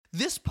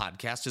This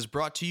podcast is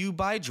brought to you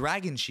by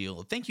Dragon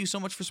Shield. Thank you so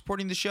much for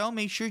supporting the show.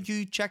 Make sure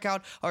you check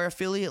out our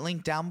affiliate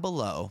link down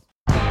below.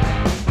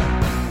 Well,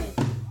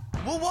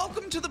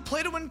 welcome to the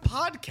Play to Win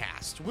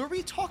podcast, where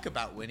we talk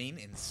about winning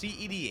in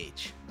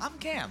cEDH. I'm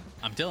Cam.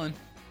 I'm Dylan.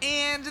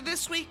 And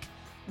this week,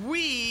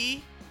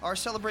 we are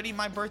celebrating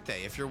my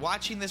birthday. If you're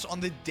watching this on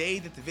the day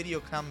that the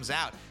video comes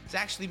out, it's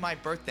actually my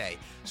birthday.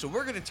 So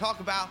we're going to talk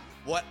about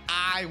what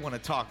I want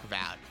to talk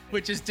about.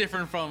 Which is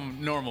different from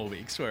normal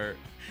weeks where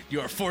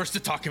you are forced to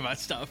talk about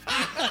stuff.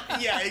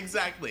 Yeah,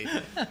 exactly.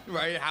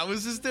 Right? How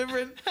is this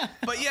different?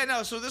 But yeah,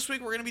 no, so this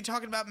week we're going to be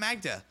talking about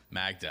MAGDA.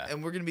 MAGDA.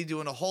 And we're going to be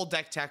doing a whole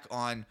deck tech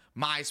on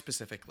my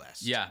specific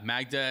list. Yeah,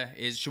 MAGDA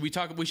is,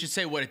 we should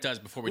say what it does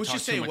before we talk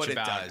should say too much what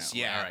about it does.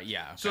 Yeah. All right,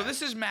 yeah. Okay. So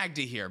this is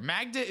MAGDA here.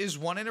 MAGDA is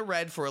 1 in a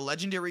red for a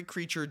legendary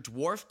creature,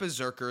 Dwarf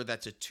Berserker.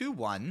 That's a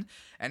 2/1.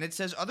 And it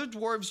says other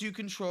dwarves you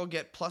control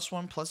get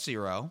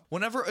 +1/+0.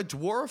 Whenever a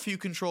dwarf you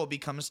control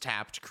becomes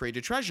tapped, create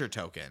a treasure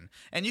token.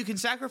 And you can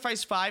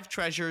sacrifice 5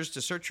 treasures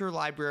to search your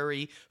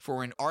library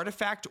for an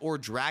artifact or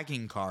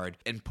dragon card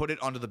and put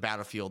it onto the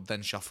battlefield,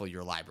 then shuffle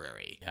your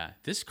library. Yeah,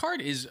 this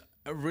card is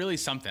really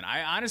something.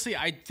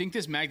 I think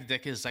this MAGDA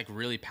deck is like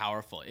really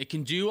powerful. It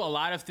can do a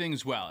lot of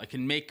things well. It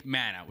can make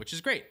mana, which is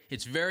great.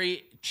 It's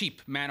very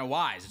cheap mana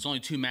wise. It's only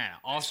 2 mana.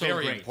 Also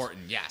very great.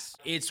 Important, yes.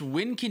 Its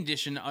win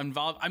condition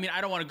involved. I mean, I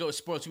don't want to go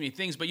spoil too many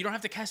things, but you don't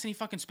have to cast any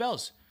fucking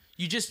spells.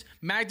 You just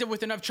MAGDA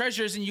with enough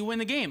treasures and you win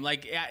the game.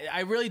 Like,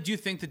 I really do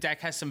think the deck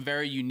has some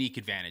very unique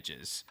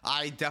advantages.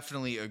 I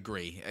definitely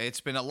agree.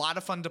 It's been a lot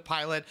of fun to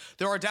pilot.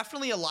 There are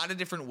definitely a lot of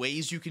different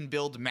ways you can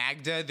build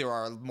MAGDA. There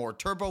are more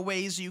turbo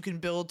ways you can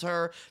build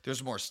her.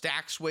 There's more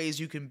stacks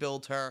ways you can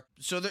build her.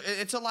 So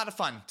it's a lot of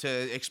fun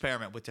to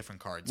experiment with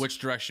different cards. Which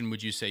direction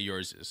would you say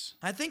yours is?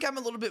 I think I'm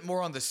a little bit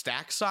more on the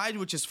stack side,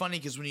 which is funny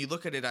because when you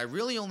look at it, I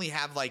really only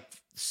have like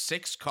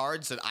 6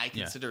 cards that I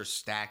consider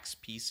stacks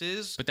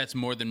pieces. But that's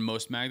more than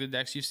most MAGDA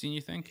decks you've seen, you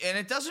think? And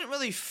it doesn't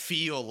really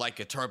feel like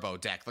a turbo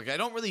deck. Like, I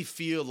don't really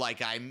feel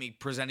like I'm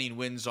presenting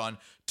wins on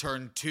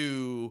turn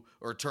 2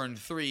 or turn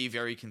 3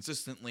 very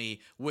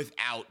consistently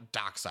without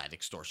Dockside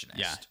Extortionist.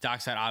 Yeah,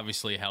 Dockside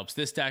obviously helps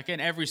this deck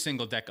and every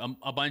single deck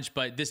a bunch,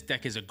 but this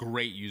deck is a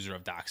great user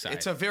of Dockside.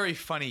 It's a very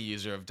funny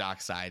user of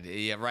Dockside.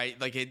 Yeah, right?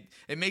 Like,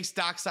 it makes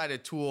Dockside a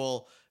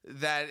tool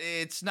that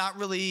it's not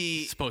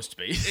really supposed to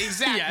be.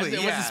 Exactly.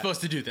 It wasn't supposed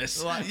to do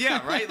this. Well,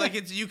 yeah, right?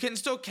 Like, you can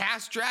still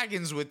cast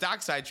dragons with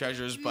Dockside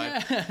treasures,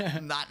 but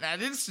not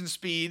at instant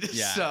speed.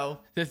 Yeah. So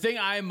the thing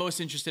I'm most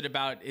interested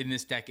about in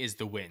this deck is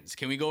the wins.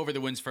 Can we go over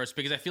the wins first?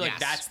 Because I feel like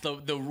that's the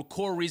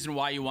core reason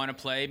why you want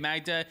to play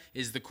MAGDA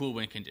is the cool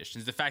win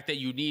conditions. The fact that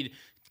you need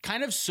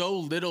kind of so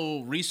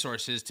little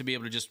resources to be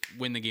able to just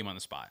win the game on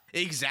the spot.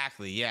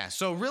 Exactly, yeah.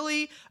 So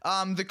really,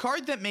 the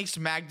card that makes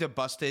MAGDA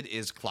busted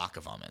is Clock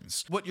of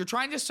Omens. What you're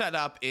trying to set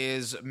up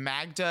is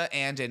MAGDA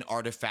and an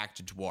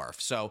artifact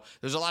dwarf. So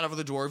there's a lot of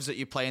other dwarves that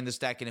you play in this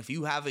deck, and if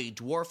you have a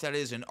dwarf that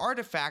is an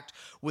artifact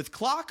with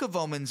Clock of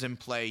Omens in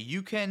play,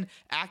 you can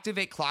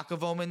activate Clock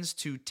of Omens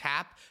to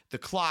tap the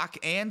clock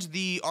and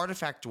the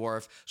artifact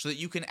dwarf so that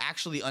you can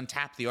actually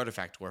untap the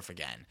artifact dwarf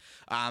again.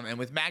 And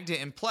with MAGDA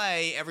in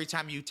play, every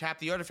time you tap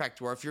the artifact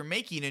dwarf, you're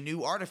making a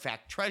new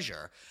artifact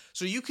treasure.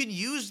 So you can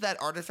use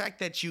that artifact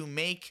that you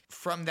make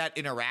from that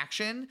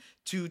interaction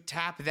to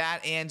tap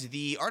that and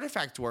the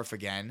artifact dwarf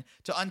again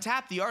to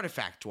untap the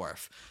artifact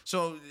dwarf.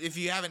 So if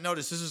you haven't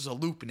noticed, this is a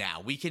loop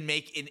now. We can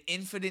make an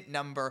infinite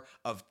number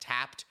of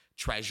tapped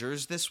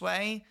treasures this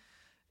way.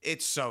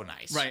 It's so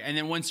nice. Right, and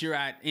then once you're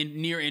at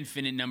near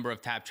infinite number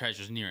of tapped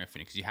treasures, near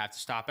infinite, because you have to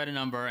stop at a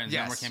number, and the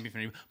number can't be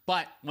infinite.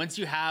 But once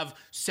you have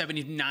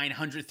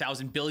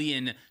 79,000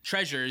 billion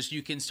treasures,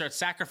 you can start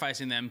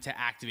sacrificing them to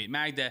activate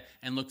MAGDA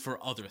and look for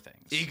other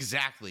things.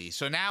 Exactly.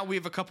 So now we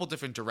have a couple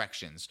different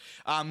directions.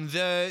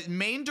 The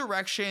main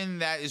direction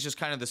that is just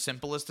kind of the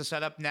simplest to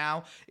set up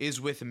now is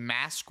with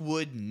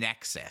Maskwood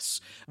Nexus.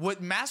 What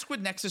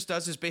Maskwood Nexus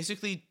does is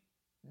basically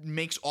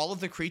makes all of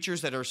the creatures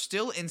that are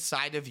still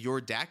inside of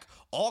your deck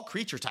all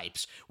creature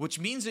types, which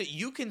means that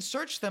you can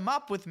search them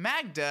up with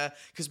MAGDA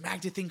because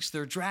MAGDA thinks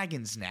they're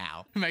dragons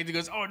now. MAGDA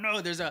goes, oh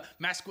no, there's a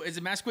Maskwood. Is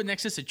a Maskwood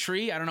Nexus a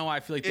tree? I don't know why I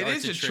feel like the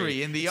art's a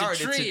tree. In the art,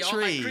 it's a tree. All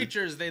my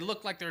creatures, they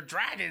look like they're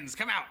dragons.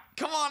 Come out.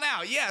 Come on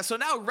out. Yeah, so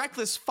now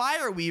Reckless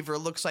Fireweaver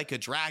looks like a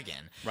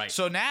dragon. Right.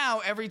 So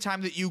now every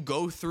time that you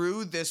go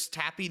through this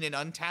tapping and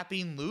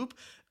untapping loop,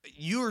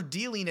 you're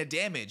dealing a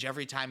damage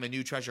every time a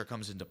new treasure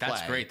comes into play.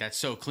 That's great. That's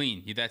so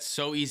clean. That's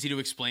so easy to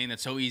explain.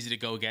 That's so easy to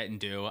go get and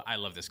do. I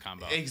love this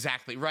combo.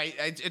 Exactly, right?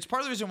 It's part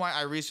of the reason why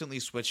I recently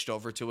switched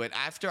over to it.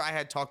 After I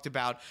had talked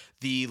about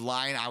the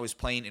line I was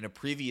playing in a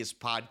previous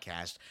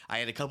podcast, I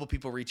had a couple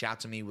people reach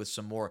out to me with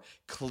some more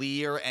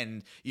clear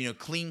and,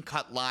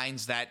 clean-cut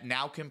lines that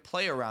now can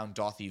play around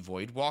Dauthi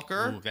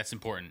Voidwalker. Ooh, that's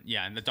important.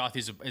 Yeah, and the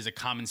Dauthi is a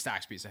common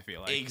stacks piece, I feel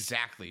like.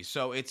 Exactly.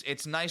 So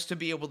it's nice to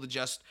be able to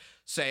just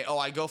say, oh,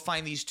 I go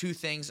find these 2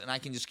 things and I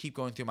can just keep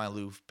going through my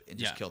loop and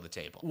just kill the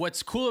table.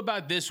 What's cool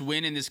about this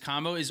win in this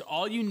combo is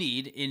all you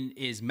need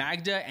is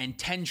Magda and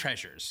 10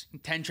 treasures.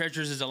 10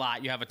 treasures is a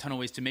lot. You have a ton of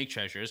ways to make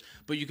treasures,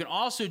 but you can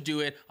also do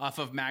it off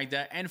of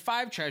Magda and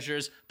 5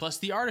 treasures plus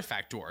the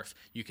artifact dwarf.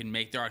 You can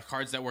make, there are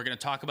cards that we're going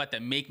to talk about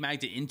that make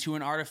Magda into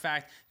an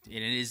artifact, and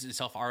it is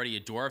itself already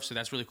a dwarf, so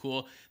that's really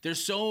cool.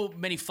 There's so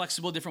many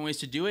flexible different ways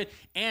to do it,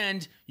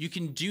 and you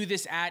can do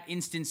this at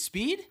instant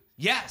speed.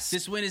 Yes.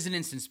 This win is an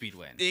instant speed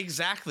win.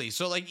 Exactly.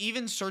 So like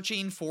even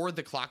searching for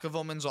the Clock of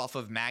Omens off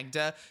of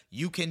Magda,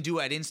 you can do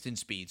at instant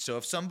speed. So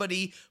if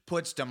somebody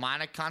puts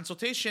Demonic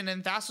Consultation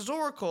and Thassa's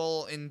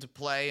Oracle into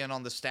play and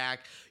on the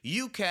stack,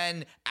 you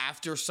can,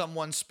 after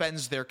someone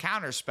spends their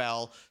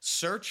counterspell,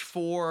 search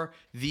for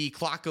the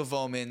Clock of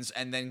Omens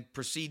and then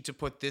proceed to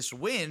put this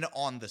win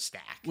on the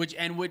stack.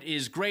 What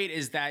is great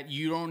is that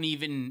you don't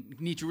even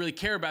need to really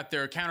care about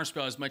their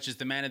counterspell as much as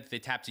the mana that they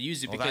tap to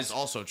use it, because that's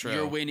also true.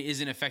 Your win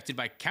isn't affected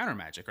by counter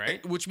magic,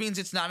 right? Which means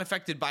it's not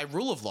affected by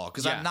rule of law,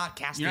 because I'm not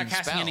casting You're not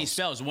casting spells. any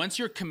spells. Once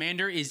your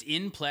commander is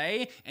in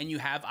play and you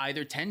have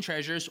either 10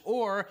 treasures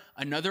or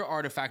another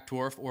artifact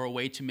dwarf or a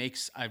way to make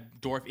a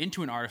dwarf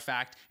into an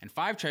artifact and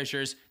 5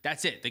 treasures,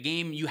 that's it. The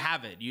game, you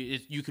have it.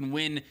 You can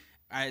win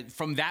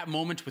from that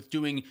moment with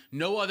doing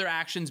no other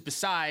actions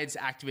besides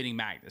activating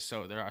Magda.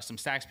 So there are some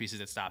stacks pieces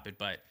that stop it,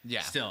 but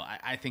still,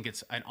 I think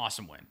it's an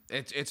awesome win.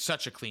 It's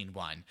such a clean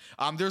one.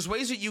 There's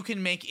ways that you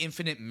can make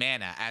infinite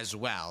mana as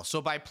well.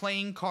 So by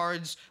playing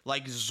cards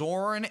like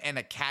Zorn and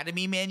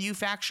Academy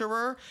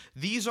Manufacturer,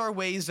 these are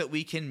ways that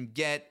we can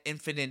get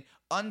infinite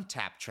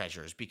untapped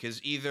treasures,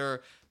 because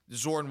either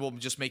Zorn will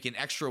just make an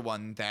extra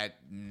one that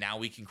now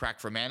we can crack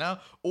for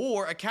mana,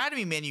 or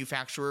Academy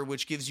Manufacturer,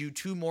 which gives you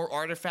 2 more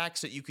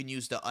artifacts that you can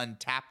use to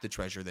untap the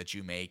treasure that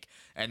you make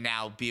and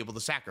now be able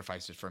to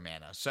sacrifice it for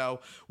mana. So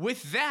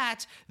with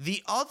that,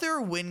 the other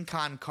win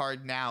con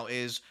card now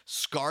is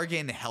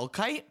Skargan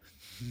Hellkite.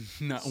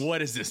 No, what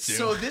does this do?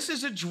 So this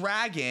is a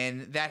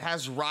dragon that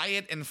has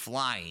Riot and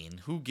Flying.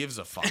 Who gives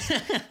a fuck?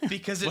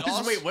 Because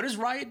what does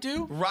Riot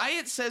do?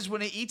 Riot says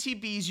when it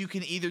ETBs, you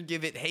can either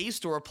give it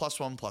haste or a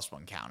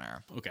 +1/+1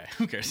 counter. Okay,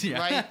 who cares? Yeah.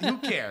 Right? Who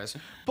cares?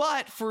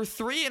 But for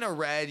 3 in a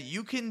red,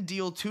 you can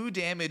deal 2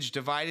 damage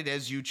divided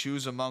as you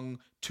choose among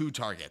 2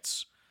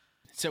 targets.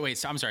 So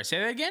wait, I'm sorry, say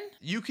that again?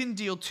 You can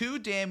deal 2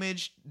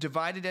 damage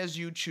divided as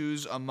you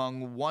choose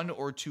among 1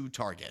 or 2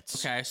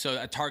 targets. Okay,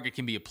 so a target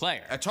can be a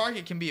player. A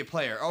target can be a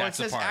player. Oh, That's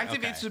it says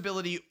activates its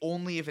ability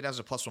only if it has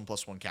a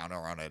 +1/+1 counter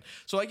on it.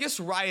 So I guess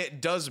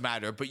Riot does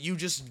matter, but you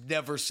just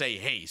never say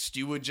haste.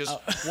 You would just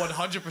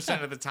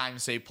 100% of the time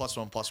say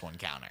 +1/+1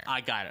 counter.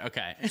 I got it,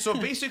 okay. So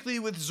basically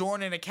with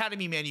Zorn and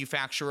Academy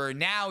Manufacturer,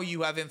 now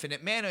you have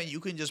infinite mana. You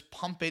can just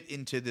pump it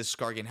into this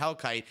Skargan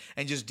Hellkite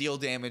and just deal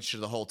damage to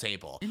the whole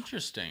table.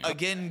 Interesting.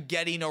 Again,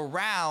 getting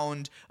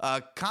around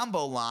a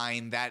combo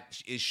line that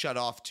is shut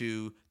off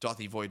to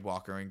Dauthi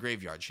Voidwalker and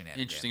Graveyard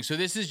Shenanigans. Interesting. So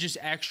this is just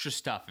extra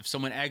stuff. If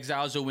someone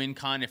exiles a win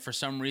con, if for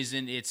some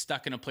reason it's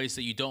stuck in a place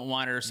that you don't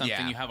want it or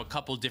something, you have a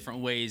couple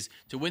different ways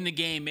to win the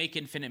game, make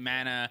infinite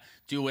mana,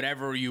 do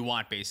whatever you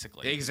want,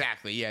 basically.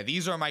 Exactly, yeah.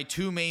 These are my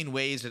 2 main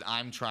ways that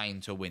I'm trying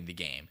to win the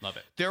game. Love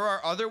it. There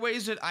are other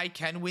ways that I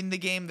can win the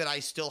game that I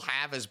still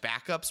have as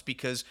backups,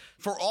 because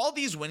for all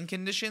these win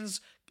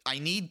conditions, I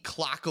need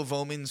Clock of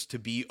Omens to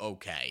be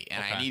okay,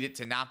 and I need it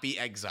to not be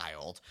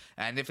exiled.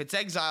 And if it's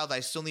exiled, I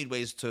still need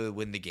ways to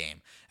win the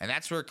game. And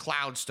that's where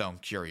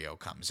Cloudstone Curio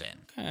comes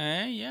in.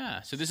 Okay,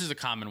 yeah. So this is a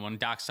common one.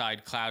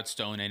 Dockside,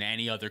 Cloudstone, and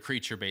any other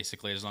creature,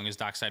 basically, as long as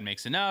Dockside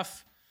makes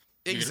enough.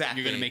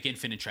 Exactly. You're going to make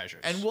infinite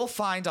treasures. And we'll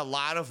find a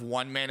lot of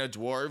 1-mana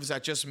dwarves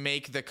that just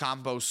make the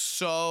combo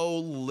so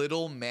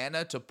little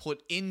mana to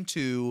put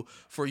into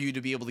for you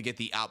to be able to get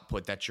the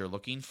output that you're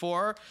looking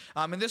for.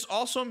 And this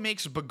also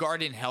makes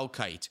Begarden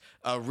Hellkite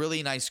a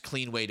really nice,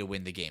 clean way to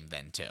win the game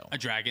then, too. A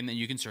dragon that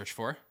you can search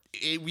for.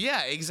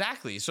 Yeah,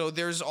 exactly. So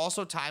there's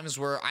also times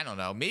where, I don't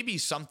know, maybe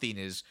something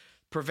is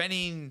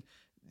preventing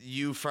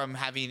you from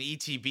having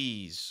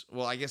ETBs.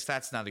 Well, I guess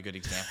that's not a good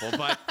example,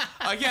 but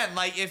again,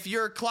 like if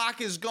your clock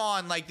is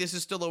gone, like this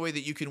is still a way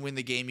that you can win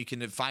the game. You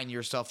can find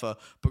yourself a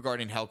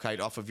Begarden Hellkite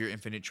off of your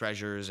infinite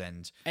treasures,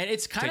 and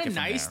it's kind of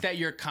nice that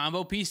your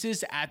combo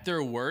pieces at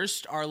their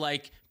worst are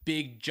like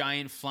big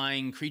giant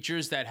flying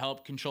creatures that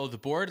help control the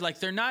board. Like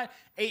they're not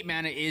 8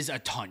 mana is a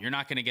ton. You're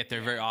not going to get there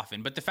very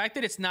often. But the fact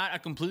that it's not a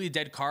completely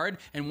dead card,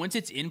 and once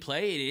it's in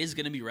play, it is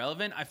going to be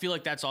relevant. I feel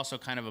like that's also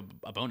kind of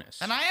a bonus.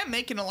 And I am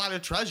making a lot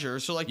of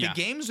treasures. So like the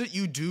games that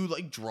you do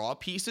like draw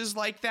pieces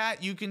like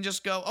that, you can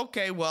just go,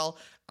 okay, well,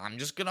 I'm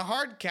just going to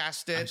hard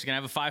cast it. I'm just going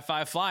to have a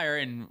 5/5 flyer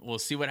and we'll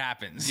see what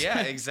happens.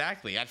 Yeah,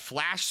 exactly. At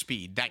flash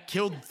speed, that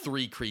killed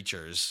 3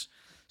 creatures.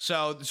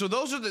 So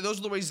those are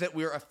the ways that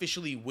we're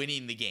officially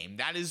winning the game.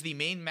 That is the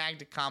main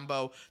Magda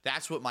combo.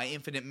 That's what my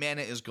infinite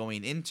mana is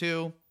going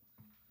into.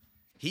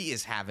 He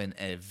is having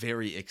a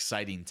very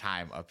exciting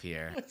time up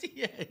here.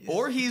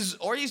 Or he's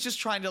just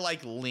trying to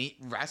like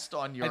rest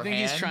on your hand. I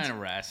think he's trying to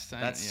rest.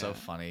 That's so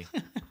funny.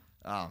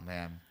 Oh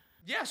man.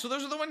 Yeah, so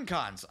those are the win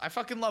cons. I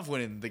fucking love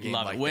winning the game.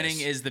 Love like it. Winning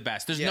this. is the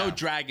best. There's no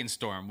Dragon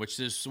Storm, which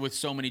is with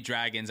so many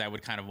dragons, I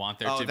would kind of want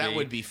there to be. Oh, that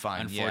would be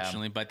fun,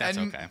 unfortunately, but that's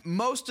okay.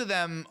 Most of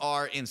them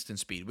are instant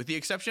speed, with the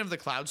exception of the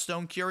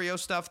Cloudstone Curio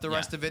stuff. The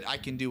rest of it I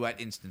can do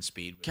at instant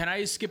speed. Can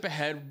I skip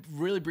ahead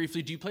really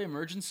briefly? Do you play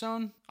Emergence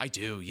Zone? I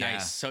do, yeah.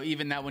 Nice. So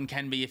even that one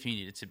can be if you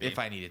need it to be. If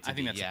I need it to be, I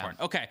think that's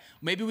important. Okay,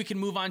 maybe we can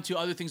move on to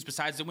other things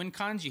besides the win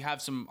cons. You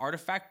have some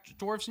artifact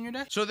dwarves in your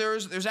deck? So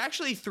there's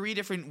actually 3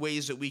 different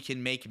ways that we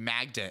can make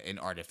Magda an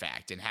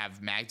artifact and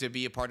have Magda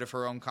be a part of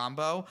her own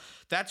combo.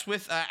 That's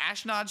with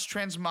Ashnod's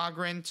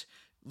Transmogrant,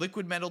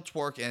 Liquid Metal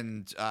Twerk,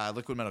 and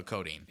Liquid Metal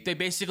Coating. They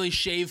basically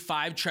shave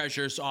 5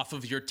 treasures off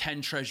of your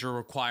 10 treasure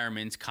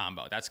requirement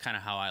combo. That's kind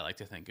of how I like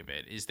to think of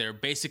it. Is they're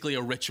basically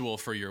a ritual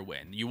for your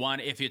win. You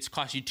want, if it's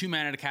cost you 2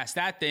 mana to cast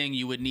that thing,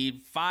 you would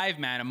need 5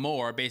 mana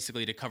more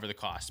basically to cover the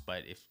cost.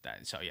 But if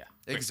that, so yeah.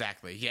 Great.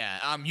 Exactly,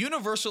 yeah.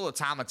 Universal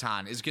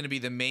Automaton is going to be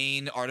the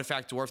main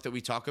artifact dwarf that we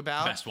talk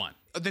about. Best one.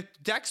 The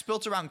deck's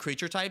built around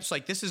creature types.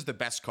 Like, this is the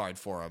best card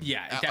for them.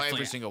 Yeah, definitely.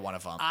 Every single one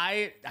of them.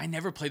 I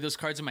never play those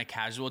cards in my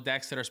casual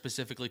decks that are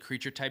specifically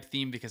creature type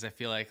themed because I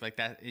feel like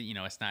that,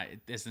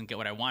 it doesn't get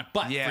what I want.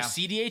 But for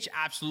cEDH,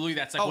 absolutely,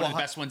 that's like one of the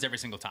best ones every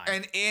single time.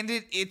 And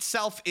it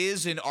itself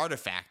is an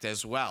artifact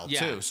as well,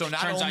 too. So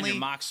not turns only on your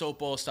Mox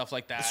Opal, stuff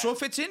like that. So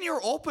if it's in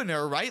your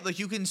opener, right, like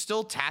you can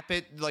still tap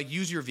it, like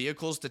use your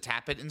vehicles to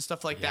tap it and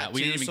stuff like that.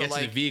 We didn't even get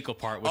to the vehicle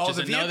part, which is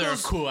another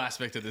cool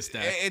aspect of this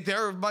deck.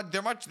 They're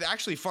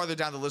actually farther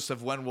down the list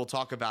of when we'll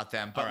talk about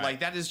them. But like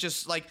that is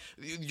just like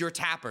your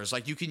tappers.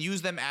 Like you can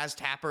use them as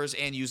tappers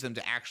and use them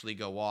to actually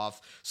go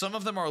off. Some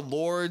of them are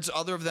lords.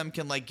 Other of them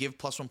can like give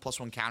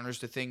 +1/+1 counters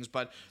to things.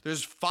 But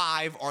there's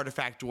 5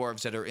 artifact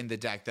dwarves that are in the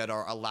deck that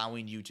are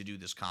allowing you to do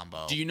this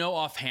combo. Do you know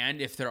offhand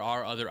if there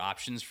are other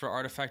options for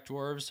artifact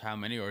dwarves? How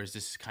many? Or is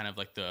this kind of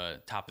like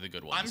the top of the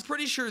good ones? I'm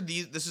pretty sure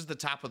this is the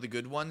top of the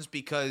good ones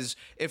because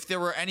if there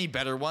were any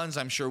better ones,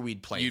 I'm sure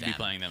we'd play them. You'd be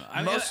playing them.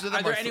 Most of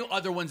them are there any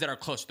other ones that are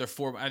close?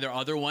 Are there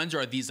other ones or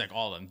are these like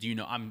all of them? Do you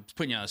know? I'm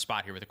putting you on the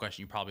spot here with a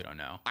question you probably don't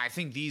know. I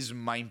think these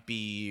might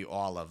be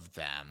all of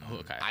them.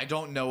 Okay. I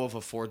don't know of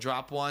a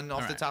 4-drop one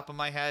off the top of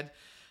my head.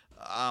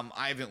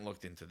 I haven't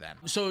looked into them.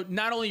 So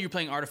not only are you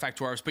playing artifact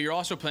dwarves, but you're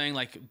also playing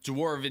like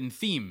dwarven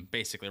theme,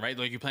 basically, right?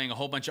 Like you're playing a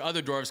whole bunch of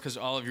other dwarves because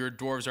all of your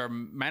dwarves are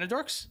mana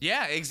dorks?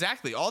 Yeah,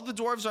 exactly. All the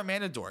dwarves are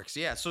mana dorks.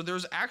 Yeah, so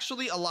there's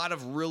actually a lot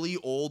of really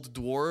old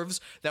dwarves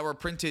that were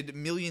printed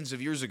millions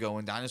of years ago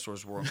when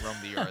dinosaurs roamed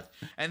the earth.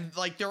 And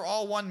like they're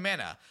all 1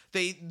 mana.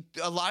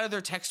 A lot of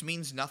their text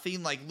means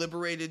nothing, like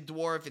Liberated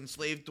Dwarf,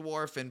 Enslaved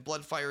Dwarf, and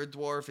Bloodfire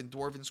Dwarf, and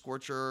Dwarven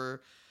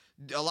Scorcher.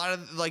 A lot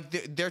of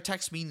like their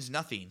text means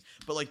nothing,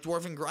 but like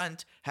Dwarven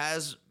Grunt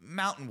has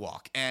Mountain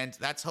Walk, and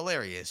that's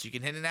hilarious. You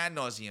can hit an ad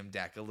nauseum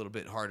deck a little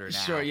bit harder now.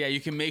 Sure, yeah, you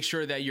can make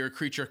sure that your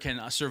creature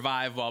can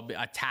survive while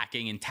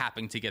attacking and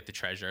tapping to get the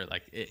treasure.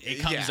 Like it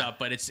comes up,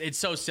 but it's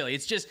so silly.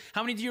 It's just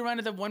how many do you run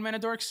of the 1 mana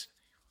dorks?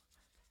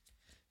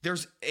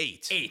 There's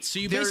 8. 8. So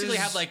you basically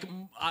have like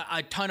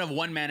a ton of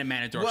 1 mana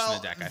dorks in the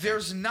deck.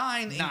 There's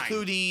 9,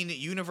 including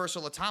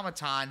Universal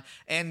Automaton,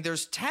 and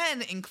there's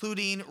 10,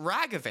 including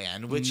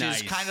Ragavan, which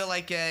is kind of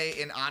like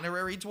an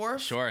honorary dwarf.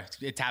 Sure,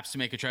 it taps to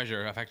make a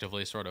treasure,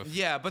 effectively, sort of.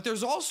 Yeah, but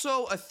there's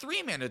also a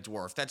 3 mana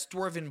dwarf that's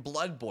Dwarven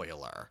Blood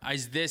Boiler.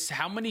 Is this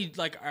how many?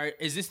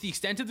 Is this the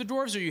extent of the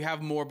dwarves, or you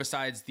have more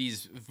besides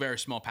these very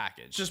small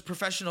package? Just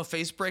professional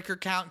Facebreaker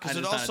count because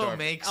it also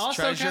makes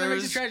treasures. Kind of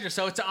makes a treasure,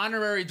 so it's an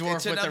honorary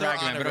dwarf with the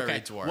Ragavan.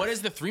 Okay, dwarf. What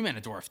does the 3 mana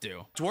dwarf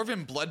do?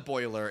 Dwarven Blood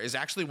Boiler is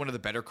actually one of the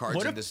better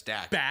cards in this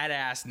deck.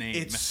 Badass name.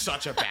 It's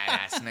such a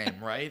badass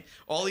name, right?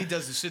 All he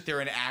does is sit there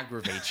and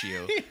aggravate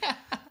you. Yeah.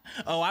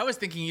 Oh, I was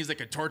thinking he's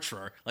like a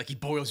torturer, like he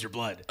boils your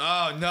blood.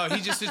 Oh no,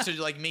 he just sits there,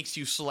 like makes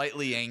you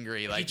slightly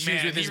angry, like he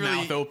chews with his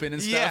mouth open and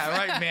stuff. Yeah,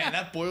 right, man.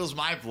 That boils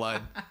my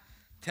blood.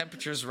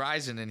 Temperature's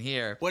rising in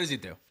here. What does he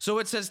do? So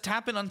it says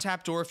tap an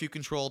untapped dwarf you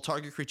control.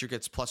 Target creature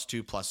gets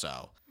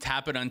 +2/+0.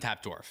 Tap an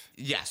untapped dwarf.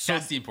 Yes. So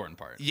that's the important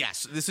part.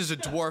 Yes. This is a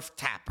dwarf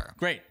tapper.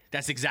 Great.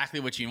 That's exactly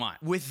what you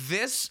want. With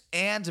this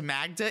and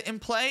Magda in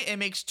play, it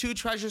makes 2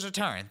 treasures a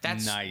turn.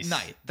 That's nice.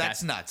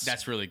 That's nuts.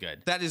 That's really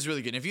good. That is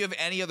really good. If you have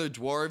any other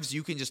dwarves,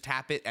 you can just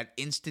tap it at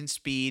instant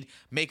speed,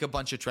 make a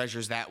bunch of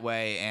treasures that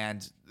way,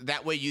 and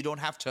that way you don't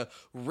have to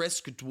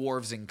risk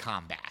dwarves in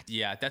combat.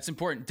 Yeah, that's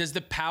important. Does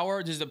the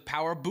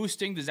power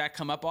boosting, does that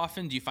come up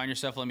often? Do you find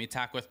yourself letting me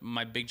attack with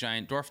my big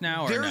giant dwarf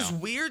now? Or There's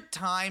weird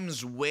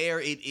times where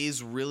it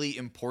is really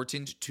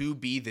important to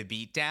be the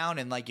beatdown,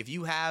 and like if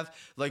you have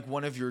like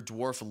one of your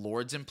dwarf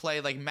lords in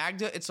play, like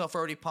Magda itself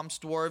already pumps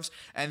dwarves,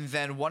 and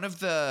then one of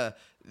the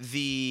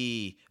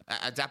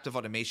adaptive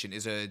automation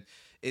is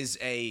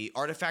a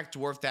artifact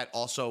dwarf that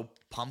also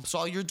pumps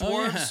all your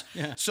dwarves.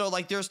 So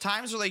like there's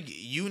times where like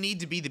you need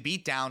to be the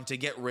beatdown to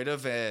get rid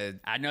of a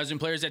ad nauseam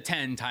players at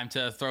 10, time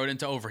to throw it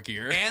into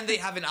overgear. And they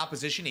have an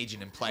opposition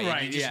agent in play.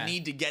 Right, and you just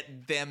need to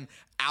get them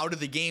out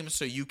of the game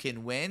so you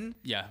can win.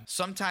 Yeah.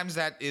 Sometimes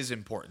that is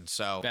important.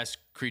 So best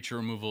creature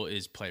removal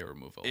is player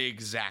removal.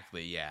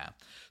 Exactly, yeah.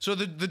 So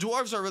the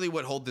dwarves are really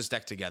what hold this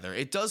deck together.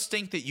 It does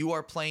stink that you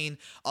are playing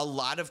a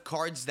lot of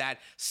cards that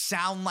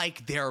sound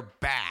like they're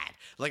bad.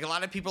 Like a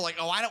lot of people are like,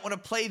 oh, I don't want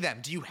to play them.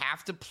 Do you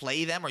have to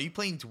play them? Are you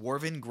playing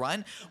Dwarven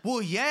Grunt?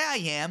 Well, yeah, I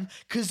am,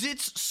 because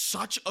it's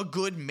such a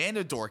good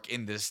mana dork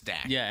in this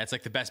deck. Yeah, it's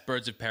like the best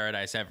Birds of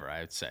Paradise ever,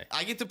 I would say.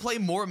 I get to play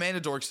more mana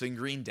dorks than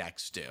green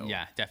decks do.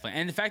 Yeah, definitely.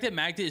 And the fact that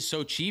Magda is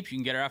so cheap, you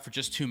can get her out for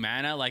just 2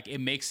 mana, like it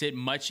makes it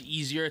much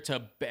easier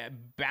to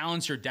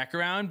balance your deck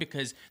around,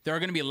 because there are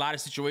going to be a lot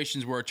of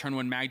situations where turn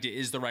 1 Magda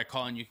is the right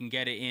call and you can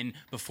get it in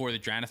before the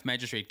Drannith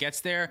Magistrate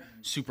gets there.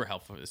 Super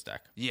helpful for this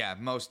deck. Yeah,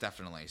 most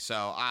definitely.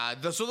 So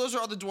so those are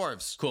all the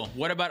dwarves. Cool.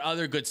 What about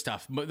other good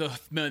stuff?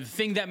 The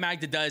thing that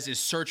Magda does is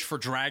search for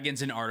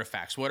dragons and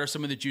artifacts. What are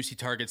some of the juicy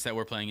targets that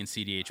we're playing in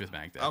cEDH with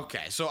Magda?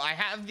 Okay, so I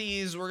have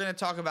these. We're going to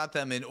talk about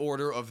them in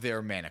order of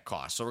their mana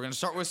cost. So we're going to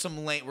start with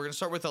we're going to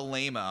start with a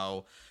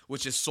lame-o,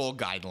 which is Soul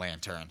Guide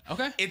Lantern.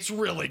 Okay. It's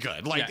really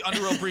good. Like,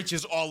 Underworld Breach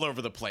is all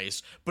over the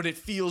place, but it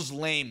feels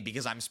lame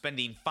because I'm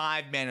spending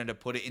 5 mana to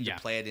put it into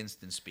play at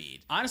instant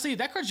speed. Honestly,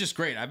 that card's just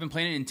great. I've been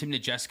playing it in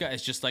Timna Jessica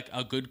as just like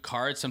a good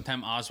card.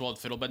 Sometime Oswald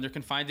Fiddlebender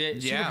can find it.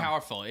 It's super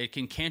powerful. It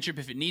can cantrip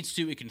if it needs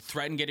to. It can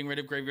threaten getting rid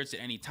of graveyards at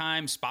any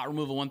time. Spot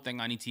removal, one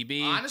thing on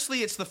ETB.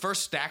 Honestly, it's the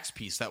first stacks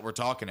piece that we're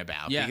talking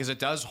about because it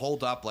does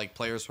hold up like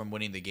players from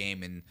winning the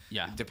game and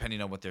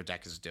depending on what their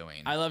deck is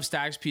doing. I love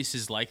stacks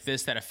pieces like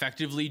this that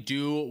effectively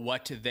do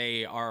what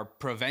they are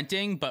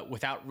preventing, but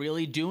without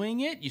really doing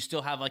it. You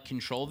still have like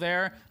control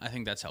there. I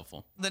think that's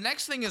helpful. The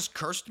next thing is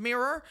Cursed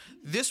Mirror.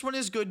 This one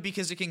is good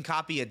because it can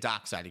copy a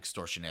Dockside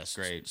Extortionist.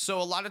 Great.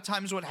 So a lot of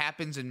times what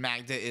happens in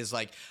Magda is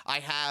like I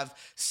have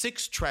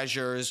 6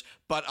 treasures,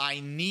 but I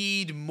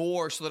need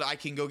more so that I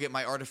can go get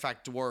my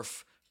Artifact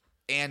Dwarf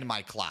and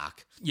my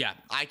clock. Yeah.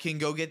 I can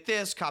go get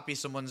this, copy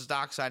someone's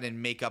Dockside,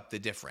 and make up the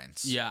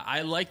difference. Yeah,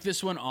 I like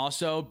this one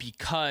also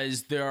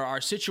because there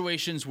are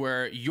situations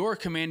where your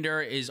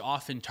commander is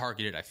often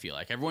targeted, I feel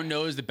like. Everyone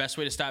knows the best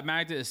way to stop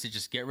Magda is to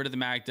just get rid of the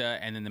Magda,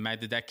 and then the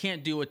Magda deck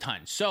can't do a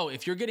ton. So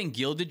if you're getting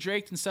Gilded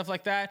Drake and stuff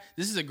like that,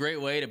 this is a great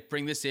way to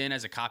bring this in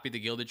as a copy of the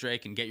Gilded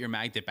Drake and get your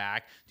Magda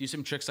back. Do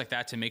some tricks like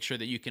that to make sure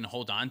that you can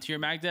hold on to your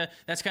Magda.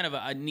 That's kind of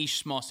a niche,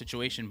 small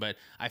situation, but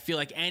I feel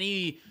like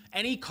any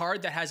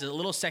card that has a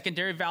little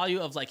secondary value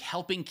of like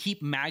helping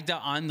keep Magda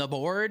on the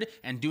board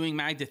and doing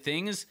Magda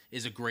things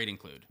is a great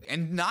include.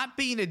 And not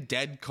being a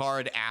dead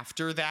card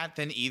after that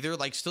then either,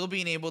 like still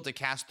being able to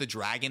cast the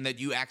dragon that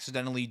you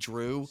accidentally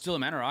drew. Still a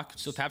mana rock,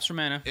 still taps for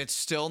mana. It's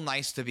still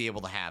nice to be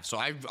able to have. So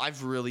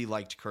I've really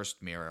liked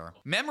Cursed Mirror.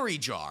 Memory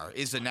Jar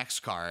is the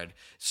next card.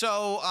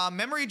 So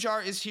Memory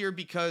Jar is here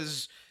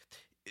because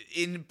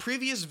in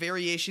previous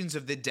variations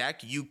of the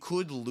deck, you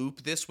could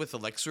loop this with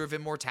Elixir of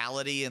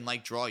Immortality and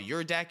like draw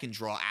your deck and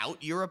draw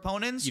out your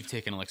opponents. You've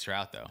taken Elixir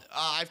out though.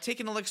 I've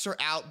taken Elixir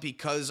out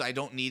because I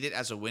don't need it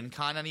as a win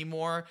con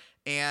anymore.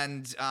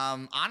 And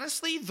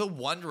honestly, the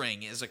One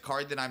Ring is a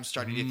card that I'm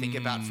starting to think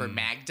about for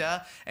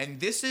Magda. And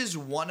this is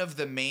one of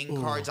the main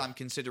cards I'm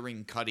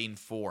considering cutting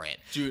for it.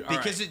 Dude,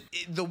 because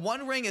the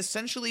One Ring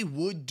essentially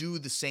would do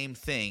the same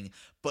thing,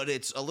 but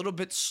it's a little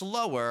bit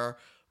slower.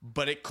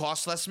 But it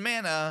costs less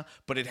mana,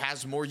 but it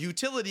has more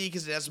utility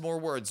because it has more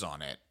words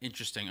on it.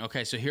 Interesting.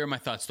 Okay, so here are my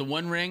thoughts. The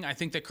One Ring, I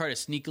think that card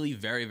is sneakily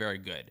very, very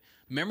good.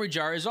 Memory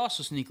Jar is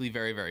also sneakily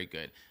very, very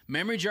good.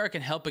 Memory Jar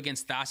can help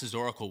against Thassa's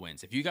Oracle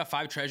wins. If you got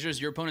 5 treasures,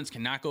 your opponents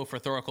cannot go for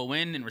Thoracle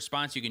win. In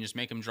response, you can just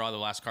make them draw the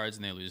last cards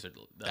and they lose their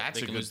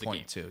That's they a can good lose the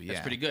point game. too, yeah.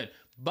 That's pretty good.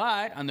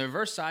 But on the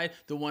reverse side,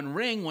 the One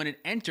Ring, when it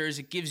enters,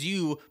 it gives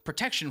you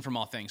protection from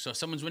all things. So if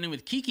someone's winning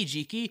with Kiki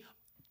Jiki,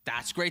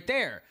 that's great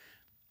there.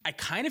 I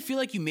kind of feel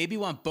like you maybe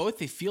want both.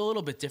 They feel a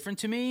little bit different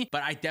to me,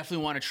 but I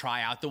definitely want to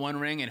try out the One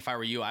Ring. And if I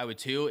were you, I would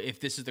too. If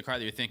this is the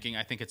card that you're thinking,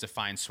 I think it's a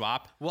fine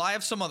swap. Well, I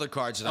have some other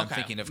cards that I'm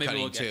thinking of maybe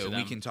cutting we'll get too. to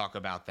We can talk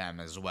about them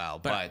as well.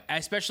 But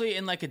especially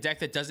in like a deck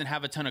that doesn't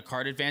have a ton of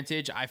card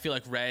advantage, I feel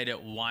like Red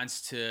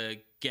wants to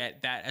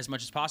get that as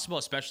much as possible,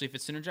 especially if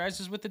it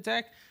synergizes with the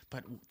deck.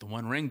 But the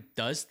One Ring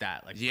does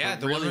that. Like, yeah,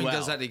 the really One Ring well.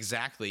 does that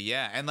exactly.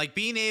 Yeah. And like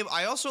being able,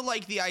 I also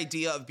like the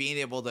idea of being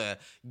able to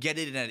get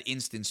it in at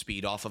instant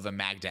speed off of a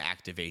Magda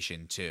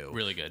activation too.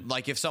 Really good.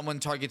 Like if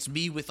someone targets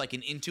me with like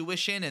an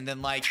intuition and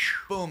then like,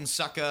 boom,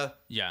 sucker.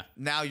 Yeah.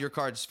 Now your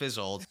card's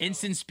fizzled.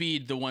 Instant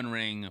speed, the One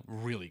Ring,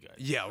 really good.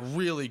 Yeah,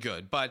 really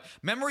good. But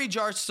Memory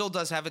Jar still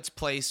does have its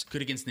place.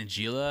 Good against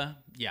Najila.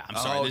 Yeah, I'm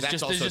sorry. There's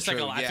just like I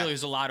feel like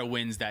there's a lot of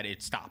wins that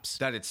it stops.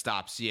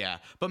 Yeah.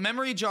 But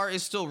Memory Jar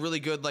is still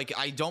really good. Like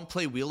I don't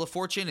play Wheel of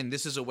Fortune, and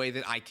this is a way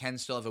that I can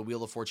still have a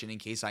Wheel of Fortune in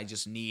case I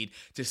just need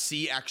to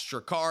see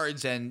extra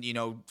cards and, you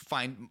know,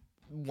 find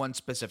one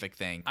specific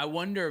thing. I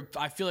wonder,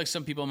 I feel like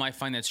some people might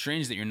find that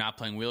strange that you're not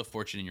playing Wheel of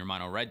Fortune in your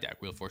mono red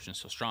deck. Wheel of Fortune is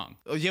so strong.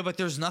 Oh, yeah, but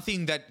there's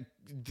nothing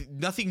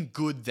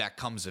good that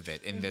comes of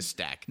it in this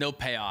deck. No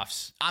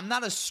payoffs. I'm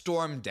not a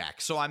Storm deck,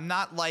 so I'm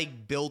not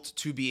like built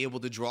to be able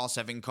to draw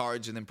 7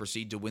 cards and then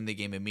proceed to win the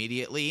game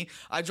immediately.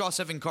 I draw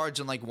 7 cards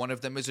and like one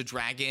of them is a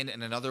dragon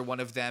and another one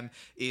of them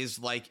is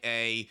like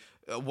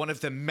one of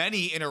the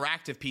many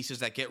interactive pieces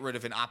that get rid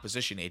of an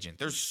opposition agent.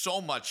 There's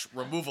so much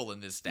removal in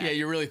this deck. Yeah,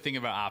 you're really thinking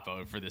about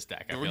Oppo for this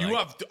deck. You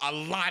have a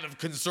lot of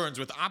concerns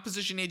with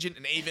opposition agent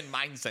and Aven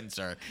Mind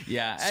Sensor.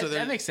 Yeah, so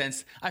that makes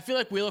sense. I feel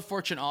like Wheel of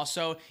Fortune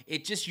also,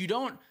 you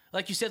don't,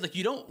 like you said, like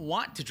you don't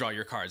want to draw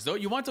your cards, though.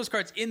 You want those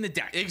cards in the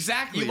deck.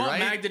 Exactly, You want right?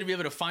 Magda to be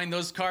able to find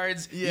those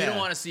cards. Yeah. You don't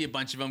want to see a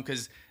bunch of them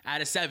because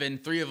out of 7,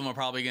 3 of them are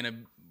probably going to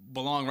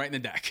belong right in the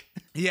deck.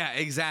 Yeah,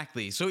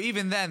 exactly. So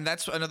even then,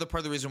 that's another part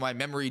of the reason why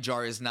Memory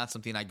Jar is not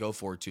something I go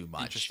for too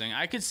much. Interesting.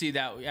 I could see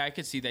that. I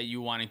could see that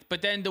you wanting,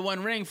 but then the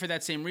One Ring for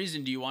that same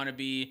reason. Do you want to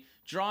be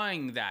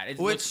drawing that?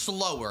 It's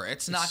slower.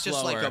 It's not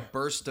just like a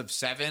burst of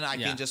 7. I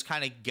Yeah. can just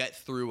kind of get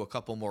through a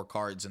couple more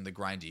cards in the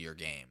grind of your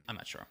game. I'm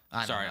not sure. I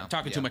don't Sorry, know. I'm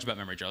talking Yeah. too much about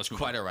Memory Jar. Let's move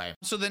Quite on. all right.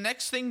 So the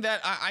next thing that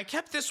I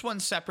kept this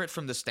one separate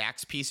from the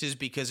stacks pieces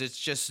because it's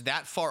just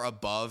that far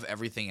above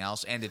everything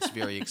else and it's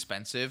very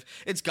expensive.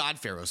 It's God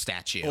Pharaoh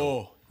statue.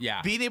 Oh,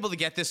 yeah. Being able to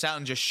get this out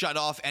and just shut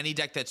off any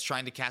deck that's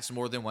trying to cast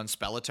more than one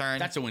spell a turn.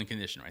 That's a win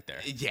condition right there.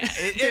 Yeah,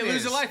 They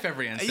lose a life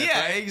every end step, Yeah,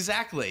 right?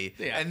 exactly.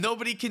 Yeah. And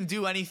nobody can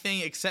do anything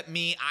except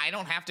me. I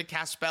don't have to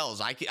cast spells.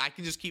 I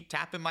can just keep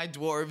tapping my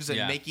dwarves and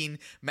Yeah. making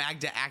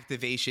Magda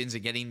activations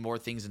and getting more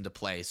things into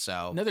play.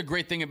 So Another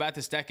great thing about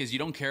this deck is you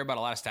don't care about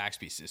a lot of stacks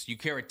pieces. You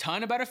care a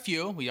ton about a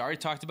few. We already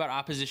talked about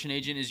Opposition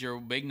Agent is your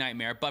big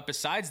nightmare. But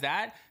besides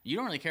that, you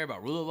don't really care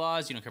about rule of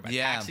laws. You don't care about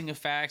taxing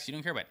effects. You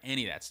don't care about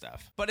any of that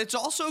stuff. But it's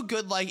also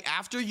good, like,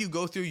 after you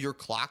go through your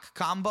clock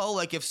combo,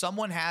 like, if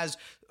someone has,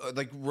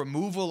 like,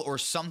 removal or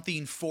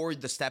something for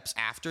the steps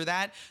after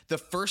that, the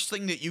first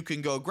thing that you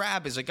can go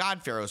grab is a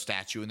God Pharaoh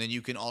statue, and then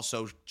you can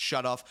also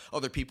shut off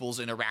other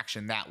people's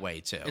interaction that way,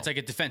 too. It's like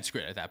a defense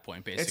grid at that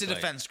point, basically. It's a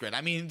defense grid.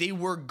 I mean, they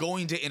were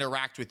going to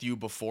interact with you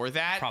before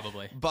that.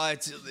 Probably.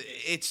 But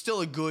it's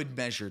still a good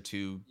measure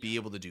to be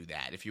able to do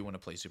that if you want to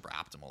play super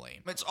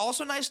optimally. It's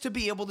also nice to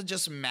be able to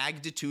just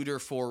Magda tutor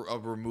for a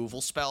removal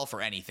spell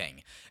for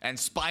anything. And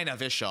Spine of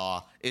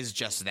Ishaw is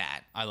just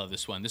that. I love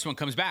this one. This one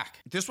comes back.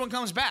 This one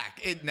comes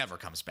back. It never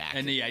comes back.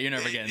 And yeah, you're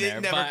never getting there.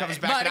 It never comes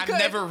back. And I'm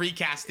never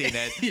recasting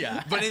it.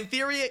 Yeah. But in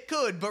theory, it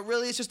could. But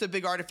really, it's just a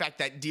big artifact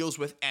that deals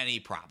with any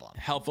problem.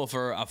 Helpful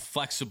for a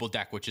flexible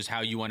deck, which is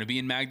how you want to be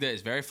in Magda.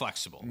 Is very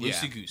flexible.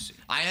 Loosey-goosey.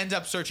 I end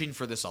up searching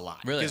for this a lot.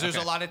 Really? Because there's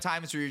Okay. a lot of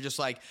times where you're just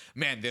like,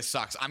 man, this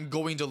sucks. I'm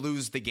going to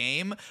lose the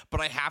game, but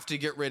I have to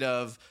get rid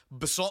of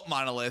Basalt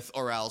Monolith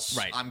or else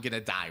I'm going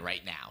to die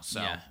right now.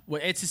 So Yeah.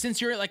 Well, it's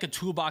since you're like a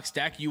toolbox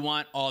deck, you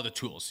want all the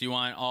tools. You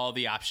want all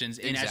the options.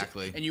 In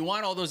Exactly. and you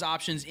want all those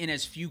options in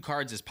as few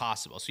cards as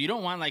possible. So you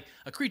don't want like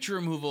a creature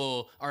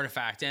removal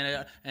artifact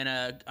and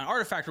an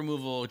artifact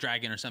removal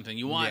dragon or something.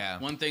 You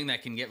want one thing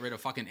that can get rid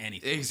of fucking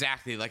anything.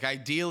 Exactly. Like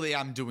ideally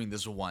I'm doing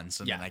this once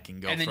and then I can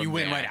go and then from you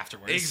win there. right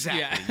afterwards.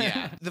 Exactly.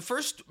 Yeah. The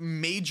first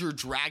major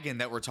dragon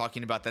that we're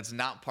talking about that's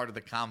not part of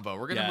the combo.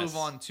 We're going to move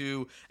on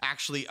to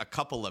actually a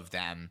couple of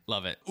them.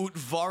 Love it.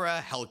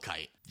 Utvara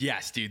Hellkite.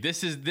 Yes, dude.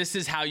 This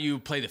is how you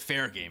play the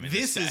fair game.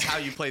 This is how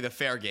you play the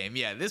fair game.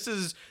 Yeah, this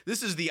is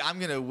the I'm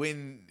gonna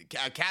win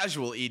a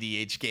casual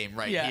EDH game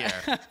right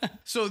here.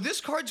 So this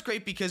card's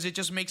great because it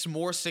just makes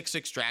more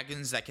 6/6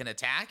 dragons that can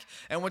attack.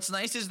 And what's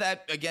nice is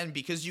that again,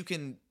 because you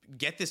can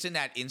get this in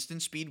that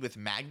instant speed with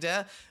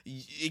Magda,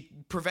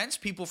 it prevents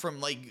people from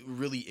like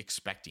really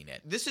expecting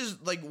it. This is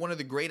like one of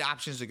the great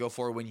options to go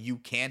for when you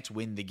can't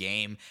win the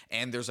game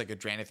and there's like a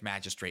Dranith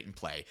Magistrate in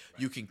play.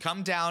 You can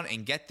come down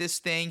and get this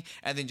thing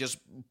and then just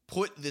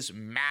put this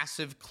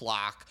massive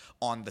clock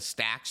on the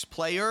stacks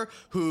player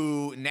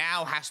who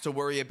now has to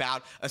worry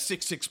about a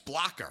 6/6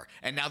 blocker,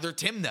 and now their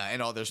Timna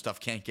and all their stuff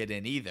can't get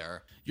in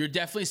either. You're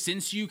definitely,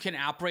 since you can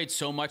operate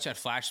so much at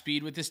flash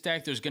speed with this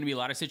deck, there's going to be a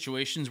lot of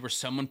situations where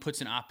someone puts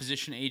an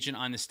opposition agent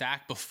on the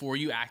stack before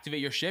you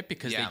activate your ship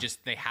because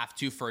they have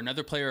to for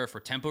another player or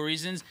for tempo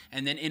reasons.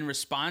 And then in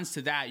response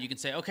to that, you can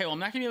say, okay, well, I'm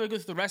not going to be able to go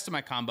through the rest of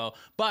my combo,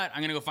 but I'm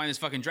going to go find this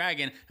fucking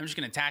dragon. I'm just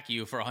going to attack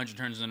you for 100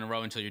 turns in a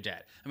row until you're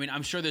dead. I mean,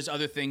 I'm sure there's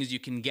other things you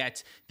can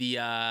get.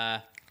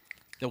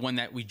 The one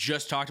that we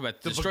just talked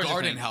about, the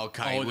Garden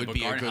Hellkite would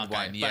be a good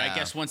one. But I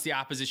guess once the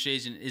opposition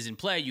agent is in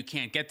play, you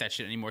can't get that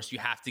shit anymore. So you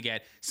have to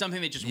get something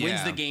that just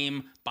wins the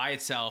game by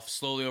itself,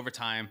 slowly over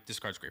time. This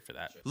card's great for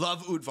that.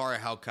 Love Utvara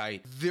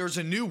Hellkite. There's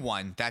a new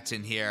one that's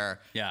in here.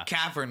 Yeah.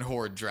 Cavern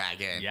Horde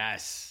Dragon.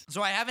 Yes.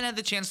 So I haven't had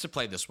the chance to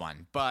play this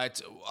one,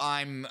 but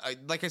I'm,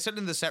 like I said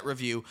in the set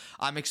review,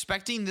 I'm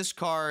expecting this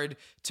card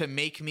to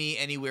make me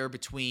anywhere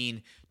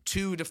between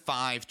 2 to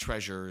 5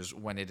 treasures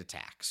when it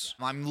attacks.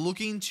 I'm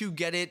looking to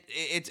get it.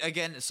 It's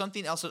again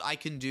something else that I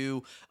can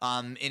do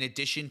in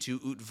addition to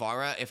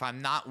Utvara if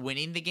I'm not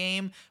winning the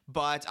game,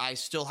 but I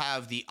still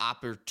have the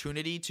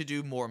opportunity to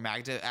do more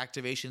Magda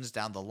activations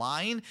down the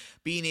line.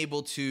 Being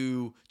able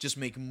to just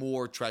make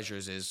more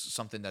treasures is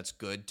something that's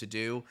good to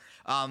do.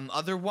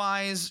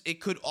 Otherwise,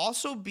 it could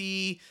also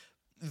be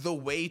the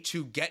way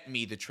to get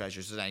me the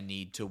treasures that I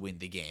need to win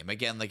the game.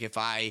 Again, like if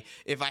I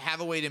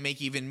have a way to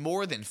make even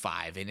more than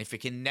 5, and if it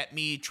can net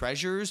me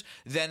treasures,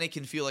 then it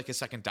can feel like a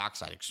second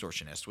Dockside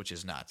Extortionist, which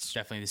is nuts.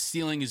 Definitely. The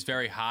ceiling is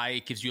very high.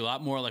 It gives you a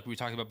lot more, like we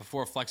talked about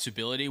before,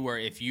 flexibility, where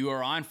if you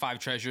are on 5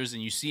 treasures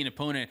and you see an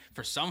opponent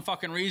for some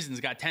fucking reason has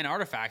got 10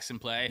 artifacts in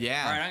play, all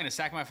right, I'm going to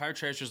sack my 5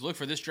 treasures, look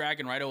for this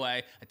dragon right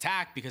away,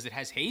 attack because it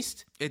has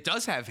haste. It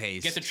does have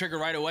haste. Get the trigger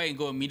right away and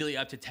go immediately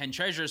up to 10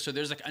 treasures. So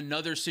there's like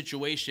another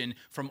situation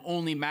from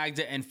only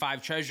Magda and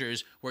 5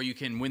 treasures where you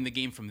can win the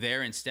game from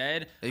there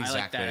instead. Exactly.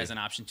 I like that as an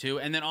option too.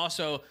 And then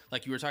also,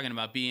 like you were talking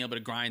about, being able to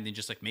grind and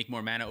just like make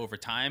more mana over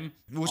time,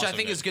 which I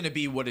think is going to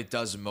be what it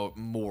does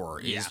more.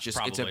 Is just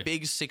probably. It's a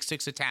big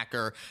 6/6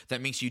 attacker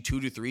that makes you 2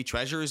 to 3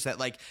 treasures that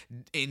like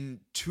in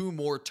 2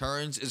 more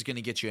turns is going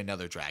to get you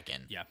another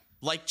dragon. Yeah.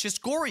 Like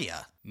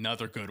Chiscoria.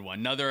 Another good one.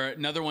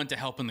 Another one to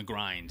help in the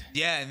grind.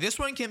 Yeah, and this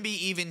one can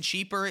be even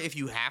cheaper if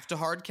you have to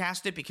hard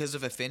cast it because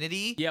of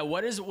affinity. Yeah,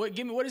 what does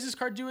this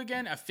card do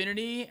again?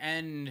 Affinity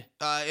and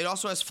it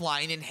also has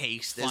flying and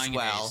haste as well. And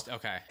haste.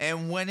 Okay.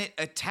 And when it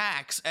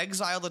attacks,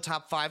 exile the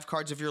top 5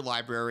 cards of your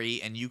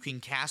library, and you can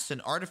cast an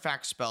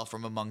artifact spell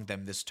from among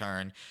them this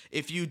turn.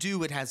 If you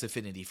do, it has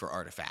affinity for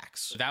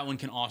artifacts. So that one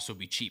can also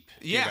be cheap.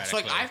 Yeah, so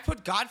like I've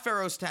put God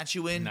Pharaoh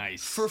statue in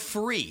for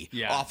free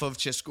off of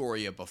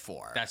Chiscoria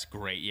before. That's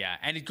great, yeah.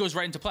 And it goes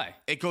right into play.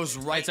 It goes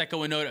right. It's like a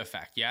Winota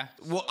effect, yeah?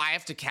 Well, I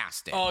have to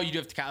cast it. Oh, you do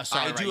have to cast it.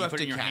 Sorry, I do you have put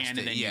to it in your cast hand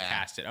and then you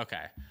cast it.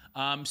 Okay.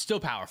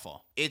 Still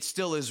powerful. It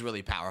still is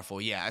really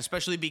powerful, yeah.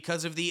 Especially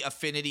because of the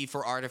affinity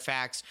for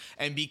artifacts,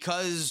 and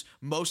because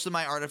most of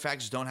my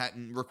artifacts don't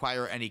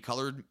require any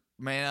colored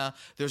mana.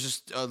 There's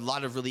just a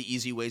lot of really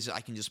easy ways that I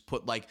can just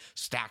put like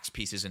stacks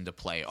pieces into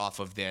play off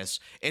of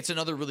this. It's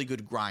another really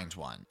good grind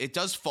one. It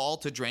does fall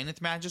to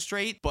Draenith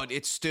Magistrate, but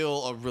it's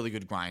still a really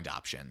good grind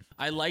option.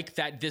 I like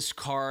that this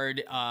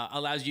card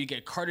allows you to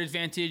get card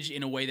advantage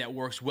in a way that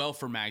works well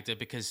for Magda,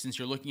 because since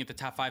you're looking at the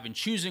top 5 and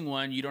choosing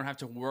one, you don't have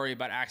to worry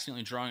about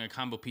accidentally drawing a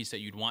combo piece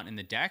that you'd want in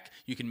the deck.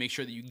 You can make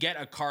sure that you get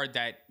a card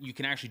that you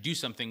can actually do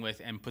something with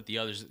and put the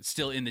others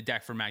still in the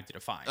deck for Magda to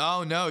find.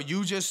 Oh no,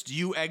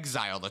 you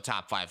exile the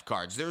top 5 cards.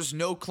 There's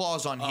no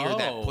clause on here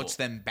that puts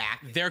them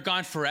back. They're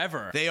gone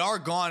forever. They are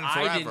gone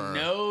forever. I didn't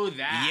know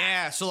that.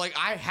 Yeah, so like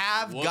I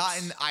have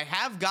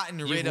gotten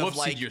rid of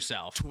like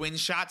yourself. Twin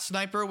Shot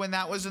Sniper when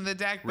that was in the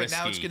deck, but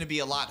now it's going to be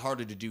a lot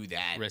harder to do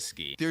that.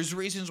 Risky. There's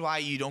reasons why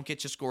you don't get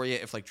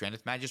Chiscoria if like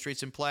Draenith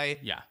Magistrate's in play.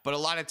 Yeah. But a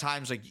lot of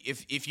times, like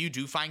if you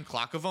do find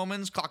Clock of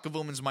Omens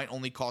might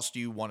only cost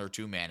you 1 or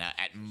 2 mana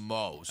at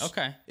most.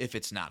 Okay. If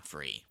it's not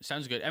free.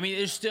 Sounds good. I mean,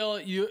 there's still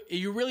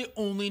you really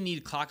only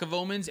need Clock of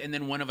Omens and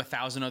then one of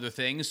 1,000 other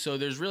things. So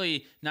there's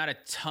really not a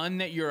ton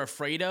that you're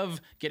afraid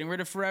of getting rid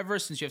of forever,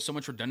 since you have so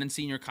much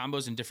redundancy in your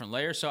combos in different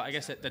layers. So I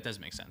guess that does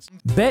make sense.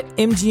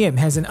 BetMGM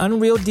has an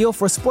unreal deal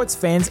for sports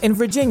fans in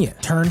Virginia.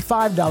 Turn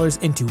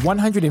 $5 into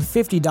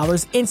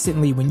 $150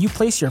 instantly when you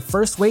place your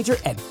first wager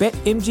at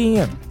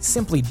BetMGM.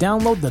 Simply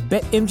download the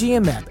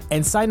BetMGM app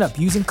and sign up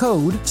using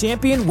code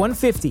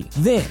Champion150.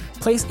 Then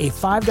place a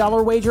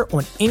 $5 wager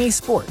on any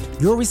sport.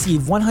 You'll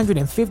receive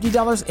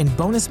 $150 in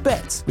bonus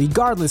bets,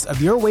 regardless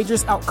of your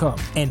wager's outcome.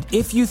 And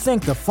if you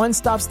think the fun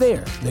stops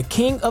there, the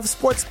king of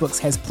sportsbooks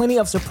has plenty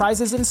of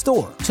surprises in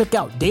store. Check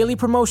out daily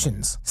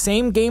promotions,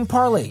 same-game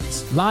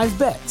parlays, live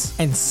bets,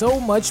 and so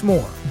much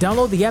more.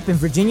 Download the app in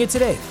Virginia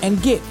today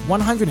and get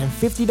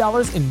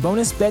 $150 in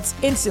bonus bets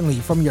instantly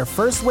from your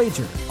first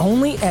wager,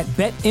 only at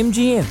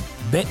BetMGM.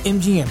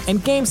 BetMGM and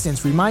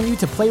GameSense remind you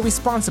to play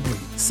responsibly.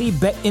 See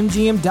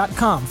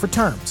BetMGM.com for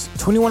terms.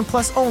 21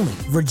 plus only.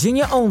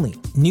 Virginia only.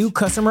 New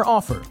customer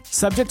offer.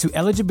 Subject to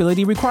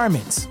eligibility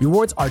requirements.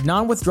 Rewards are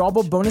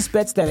non-withdrawable bonus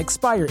bets that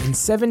expire in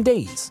 7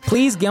 days.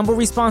 Please gamble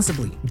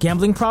responsibly.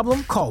 Gambling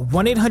problem? Call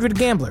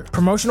 1-800-GAMBLER.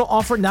 Promotional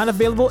offer not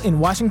available in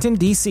Washington,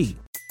 D.C.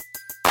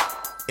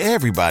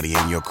 Everybody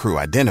in your crew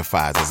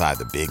identifies as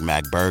either Big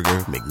Mac Burger,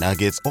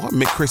 McNuggets, or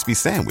McCrispy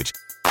Sandwich.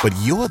 But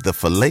you're the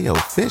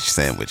Filet-O-Fish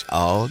Sandwich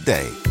all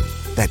day.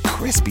 That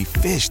crispy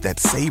fish, that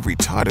savory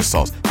tartar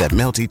sauce, that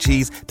melty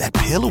cheese, that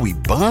pillowy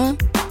bun.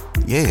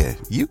 Yeah,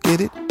 you get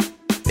it.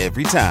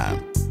 Every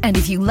time. And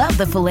if you love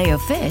the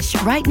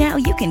Filet-O-Fish, right now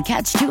you can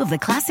catch 2 of the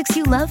classics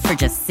you love for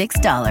just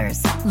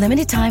 $6.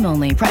 Limited time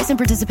only. Price and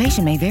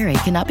participation may vary.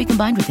 Cannot be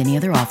combined with any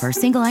other offer.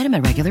 Single item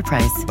at regular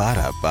price.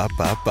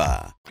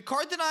 Ba-da-ba-ba-ba. The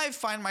card that I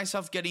find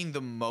myself getting the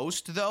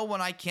most, though,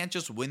 when I can't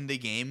just win the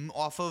game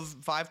off of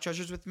 5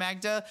 treasures with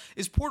Magda,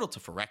 is Portal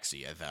to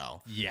Phyrexia,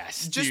 though.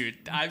 Yes,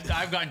 dude.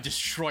 I've gotten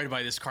destroyed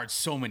by this card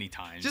so many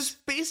times.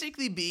 Just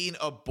basically being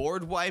a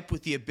board wipe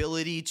with the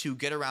ability to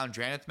get around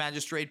Draneth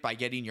Magistrate by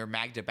getting your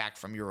Magda back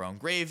from your own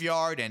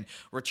graveyard and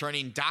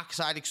returning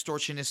Dockside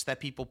Extortionists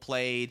that people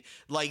played.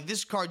 Like,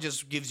 this card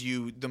just gives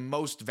you the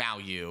most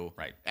value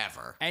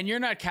ever. And you're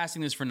not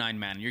casting this for 9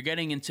 mana. You're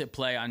getting into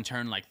play on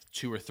turn like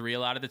 2 or 3 a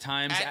lot of the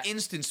times. At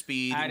instant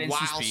speed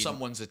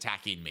someone's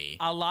attacking me.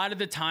 A lot of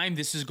the time,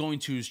 this is going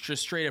to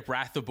just straight up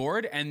wrath the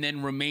board and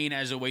then remain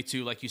as a way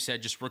to, like you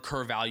said, just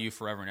recur value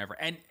forever and ever.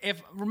 And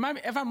if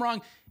I'm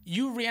wrong,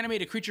 you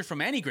reanimate a creature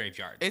from any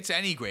graveyard. It's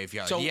any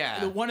graveyard, so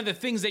one of the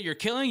things that you're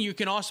killing, you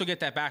can also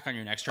get that back on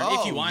your next turn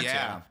if you want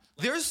to.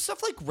 There's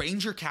stuff like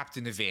Ranger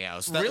Captain of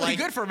Eos. That, really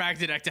good for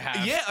Magda deck to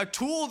have. Yeah, a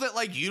tool that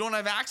like you don't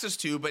have access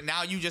to, but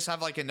now you just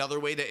have like another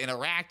way to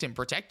interact and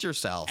protect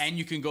yourself. And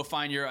you can go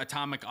find your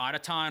Atomic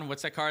Autoton.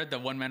 What's that card? The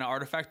 1-mana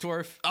artifact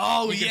dwarf.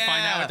 Oh, you can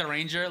find that with the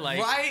Ranger. Like,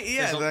 right?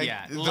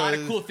 Yeah. A lot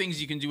of cool things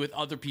you can do with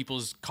other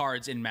people's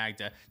cards in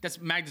Magda. That's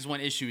Magda's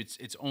one issue.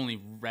 It's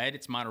only red.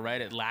 It's mono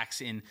red. It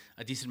lacks in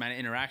a decent amount of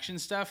interaction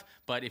stuff.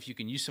 But if you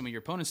can use some of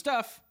your opponent's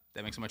stuff,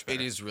 that makes it much better.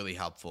 It is really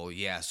helpful,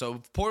 yeah.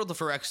 So Portal to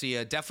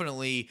Phyrexia,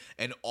 definitely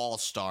an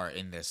all-star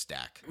in this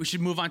deck. We should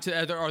move on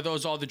to are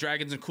those all the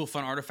dragons and cool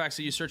fun artifacts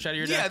that you search out of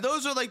your deck? Yeah,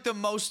 those are like the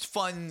most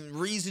fun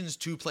reasons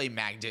to play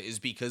Magda is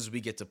because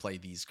we get to play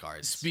these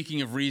cards.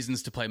 Speaking of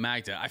reasons to play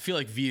Magda, I feel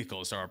like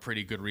vehicles are a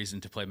pretty good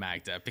reason to play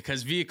Magda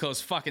because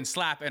vehicles fucking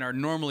slap and are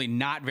normally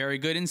not very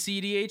good in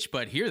cEDH,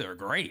 but here they're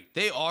great.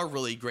 They are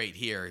really great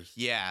here,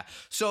 yeah.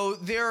 So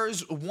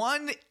there's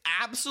one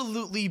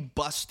absolutely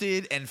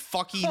busted and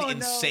fucking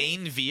insane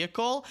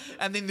vehicle,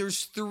 and then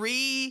there's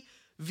 3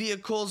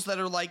 vehicles that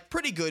are like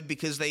pretty good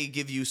because they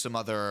give you some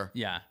other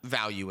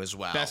value as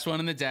well. Best one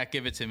in the deck,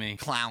 give it to me.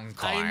 Clown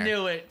car. I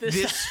knew it.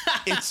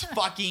 It's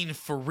fucking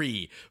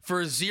free.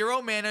 For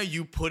 0 mana,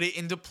 you put it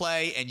into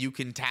play and you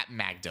can tap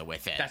Magda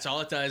with it. That's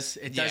all it does.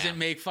 It doesn't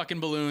make fucking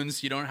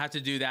balloons. You don't have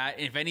to do that.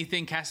 If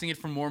anything, casting it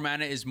for more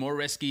mana is more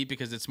risky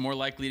because it's more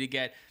likely to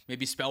get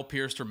maybe Spell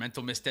Pierced or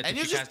Mental Misstep. And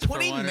you're just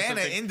putting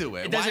mana into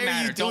it. Why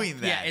are you doing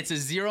that? Yeah, it's a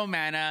 0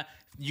 mana.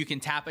 You can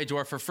tap a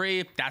dwarf for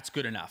free. That's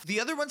good enough.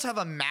 The other ones have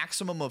a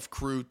maximum of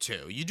crew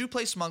 2. You do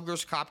play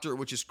Smuggler's Copter,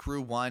 which is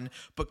crew 1,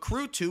 but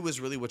crew 2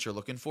 is really what you're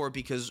looking for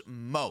because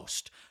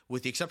most,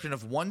 with the exception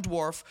of 1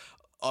 dwarf,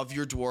 of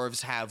your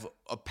dwarves have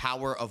a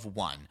power of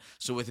 1.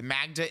 So with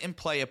Magda in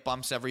play, it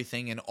bumps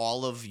everything, and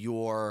all of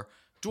your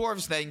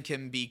dwarves then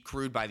can be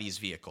crewed by these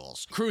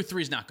vehicles. Crew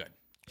 3 is not good.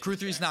 Crew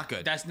 3 is not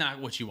good. That's not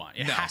what you want.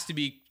 It has to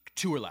be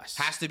 2 or less.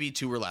 Has to be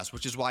 2 or less,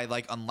 which is why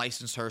like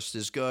Unlicensed Hearse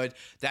is good.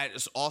 That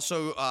is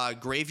also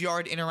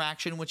graveyard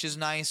interaction, which is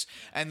nice.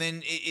 And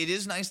then it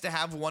is nice to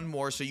have 1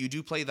 more, so you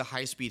do play the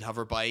high-speed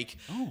hover bike.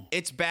 Oh.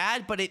 It's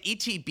bad, but it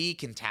ETB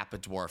can tap a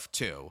dwarf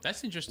too.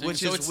 That's interesting. Which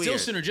so is it's weird.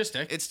 still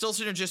synergistic. It's still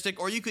synergistic,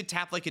 or you could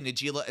tap like a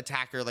Najeela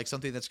attacker, like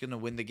something that's going to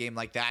win the game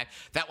like that.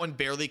 That one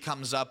barely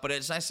comes up, but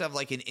it's nice to have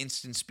like an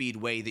instant speed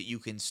way that you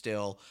can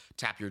still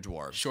tap your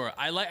dwarves. Sure.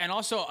 And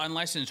also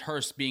Unlicensed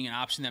Hearse being an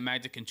option that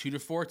Magda can tutor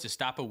for to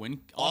stop a win.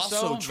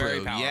 Also true, very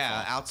powerful.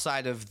 Yeah,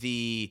 outside of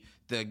the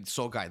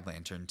Soul Guide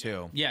Lantern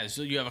too. Yeah,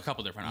 so you have a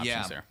couple different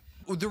options there.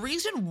 The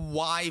reason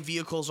why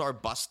vehicles are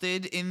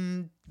busted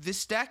in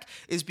this deck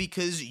is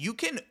because you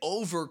can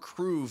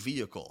overcrew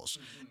vehicles.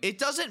 It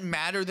doesn't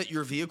matter that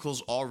your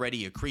vehicle's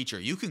already a creature.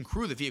 You can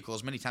crew the vehicle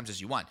as many times as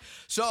you want.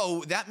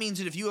 So that means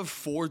that if you have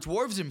 4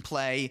 dwarves in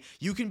play,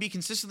 you can be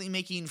consistently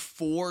making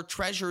 4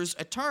 treasures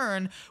a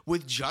turn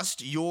with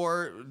just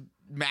your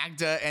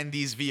Magda and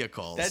these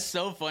vehicles. That's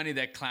so funny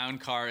that clown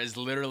car is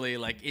literally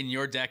like in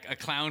your deck a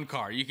clown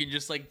car. You can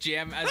just like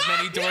jam as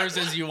many doors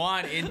as you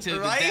want into the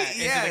deck,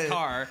 into the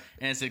car,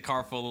 and it's a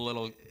car full of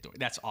little.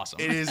 That's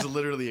awesome. It is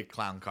literally a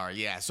clown car.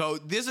 Yeah. So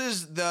this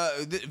is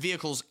the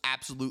vehicles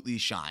absolutely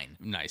shine.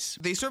 Nice.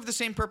 They serve the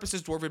same purpose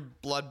as Dwarven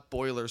Blood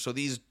Boiler. So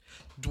these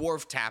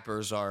dwarf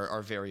tappers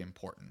are very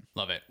important.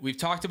 Love it. We've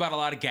talked about a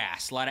lot of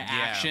gas, a lot of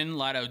action, a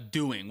lot of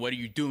doing. What are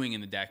you doing in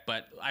the deck?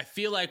 But I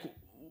feel like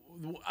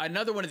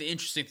another one of the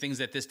interesting things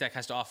that this deck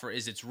has to offer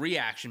is its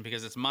reaction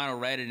because it's mono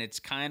red and it's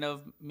kind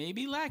of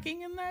maybe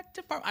lacking in that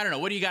department. I don't know.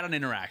 What do you got on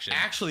interaction?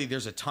 Actually,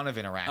 there's a ton of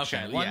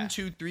interaction. Okay, 1,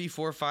 2, 3,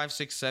 4, 5,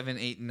 6, 7,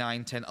 8,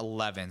 9, 10,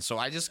 11. So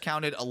I just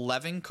counted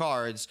 11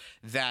 cards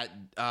that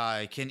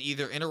can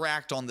either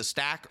interact on the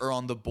stack or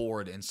on the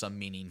board in some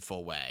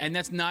meaningful way. And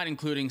that's not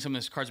including some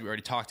of those cards we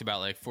already talked about,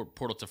 like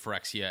Portal to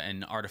Phyrexia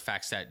and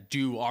artifacts that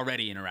do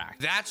already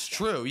interact. That's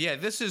true. Yeah,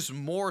 this is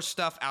more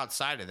stuff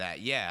outside of that.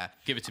 Yeah.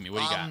 Give it to me. What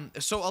do you got?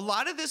 So a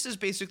lot of this is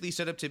basically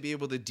set up to be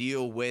able to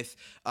deal with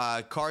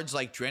cards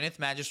like Dranith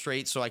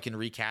Magistrate, so I can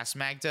recast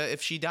Magda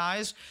if she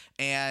dies,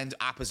 and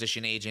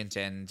Opposition Agent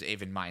and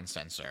even Mind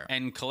Sensor.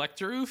 And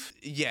Collector Roof?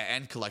 Yeah,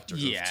 and Collector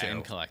Roof, yeah, too.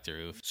 and Collector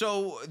Roof.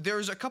 So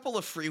there's a couple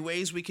of free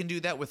ways we can do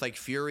that with like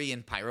Fury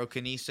and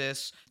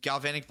Pyrokinesis,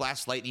 Galvanic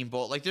Blast, Lightning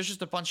Bolt. Like there's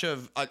just a bunch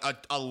of,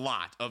 a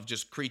lot of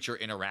just creature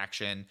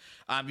interaction.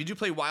 You do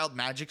play Wild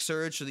Magic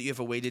Surge so that you have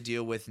a way to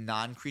deal with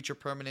non-creature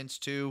permanents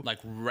too. Like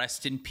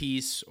Rest in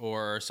Peace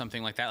or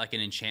something like that, like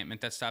an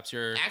enchantment that stops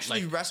your...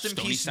 Actually, like, Rest in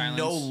Stony Peace Silence.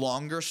 no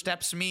longer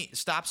stops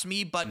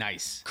me, but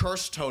Nice.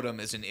 Curse Totem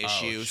is an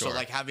issue. Oh, sure. So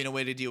like having a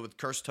way to deal with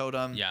Curse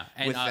Totem. Yeah,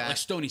 and with that. like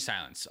Stony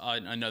Silence,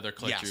 another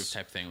Collector Roof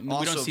type thing. We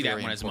Also don't see that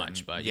very one as important.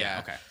 much, but yeah,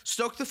 okay.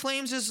 Stoke the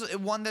Flames is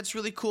one that's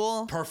really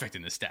cool. Perfect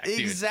in the stack, dude.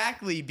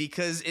 Exactly,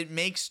 because it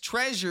makes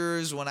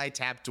treasures when I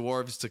tap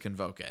dwarves to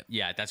convoke it.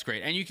 Yeah, that's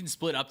great. And you can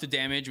split up the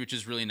damage, which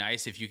is really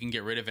nice if you can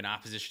get rid of an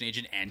Opposition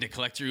Agent and a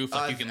Collector Roof.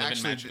 Like you can live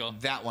in Magical.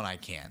 That one I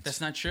can't.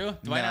 That's not true?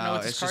 Do I not know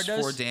what this card does?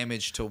 It's just 4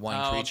 damage to one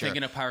creature. I'm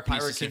thinking of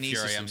Pyrokinesis and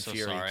Fury. I'm so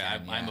sorry.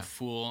 I'm a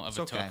fool of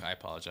a okay. toke. I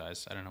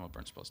apologize. I don't know what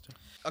burn spells do.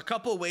 A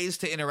couple ways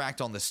to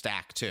interact on the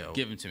stack, too.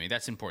 Give them to me.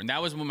 That's important.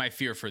 That was one of my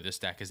fear for this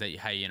deck, is that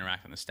how you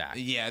interact on the stack.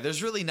 Yeah,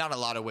 there's really not a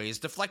lot of ways.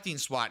 Deflecting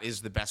Swat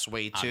is the best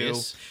way, too.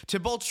 Obvious.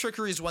 Tibalt's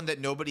Trickery is one that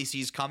nobody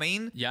sees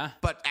coming. Yeah.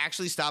 But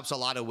actually stops a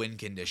lot of win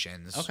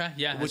conditions. Okay,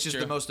 yeah, Which that's is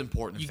true. the most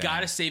important You thing.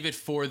 got to save it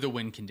for the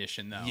win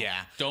condition, though.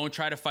 Yeah. Don't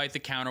try to fight the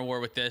counter war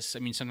with this. I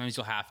mean, sometimes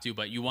you'll have to,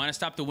 but you want to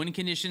stop the win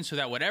condition so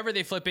that whatever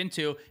they flip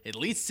into, at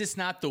least it's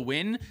not the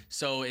win,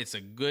 so it's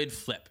a good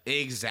flip.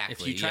 Exactly.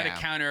 If you try to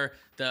counter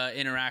the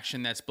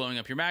interaction that's blowing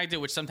up your Magda,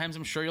 which sometimes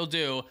I'm sure you'll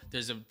do,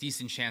 there's a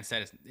decent chance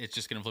that it's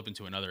just going to flip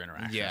into another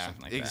interaction or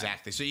something like that.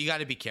 Exactly. So you got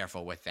to be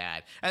careful with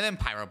that. And then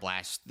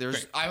Pyroblast.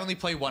 I only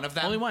play one of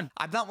them. Only one.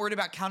 I'm not worried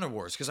about counter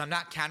wars because I'm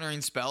not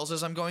countering spells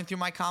as I'm going through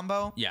my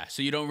combo. Yeah,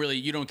 so you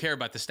don't care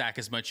about the stack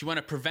as much. You want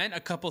to prevent a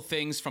couple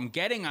things from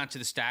getting onto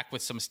the stack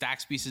with some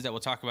stacks pieces that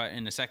we'll talk about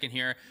in a second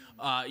here.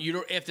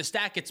 If the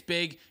stack gets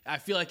big, I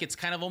feel like it's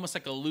kind of almost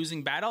like a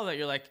losing battle that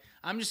you're like,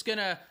 I'm just going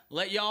to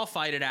let y'all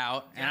fight it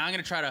out, and I'm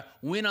going to try to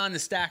win on the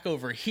stack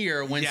over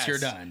here once you're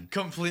done.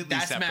 Completely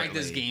That's separately.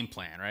 Magda's game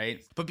plan,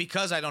 right? But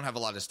because I don't have a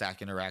lot of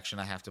stack interaction,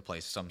 I have to play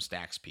some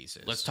stacks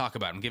pieces. Let's talk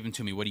about them. Give them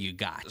to me. What do you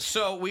got?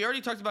 So we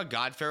already talked about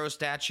God Pharaoh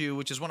statue,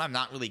 which is one I'm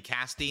not really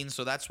casting,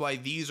 so that's why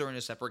these are in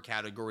a separate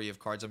category of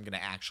cards I'm going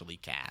to actually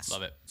cast.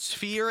 Love it.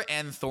 Sphere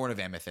and Thorn of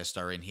Amethyst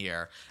are in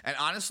here. And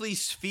honestly,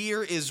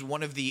 Sphere is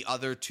one of the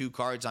other 2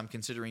 cards I'm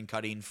considering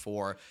cutting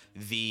for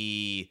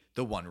the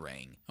One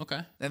Ring.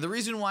 Okay. And the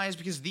reason why is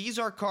because these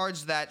are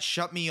cards that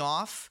shut me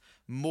off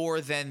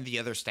more than the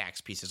other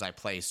stacks pieces I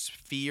play,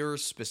 Sphere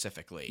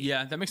specifically.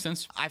 Yeah, that makes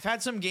sense. I've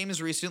had some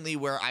games recently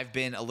where I've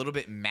been a little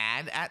bit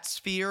mad at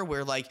Sphere,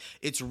 where like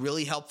it's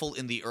really helpful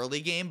in the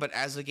early game, but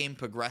as the game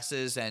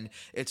progresses and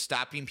it's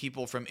stopping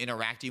people from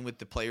interacting with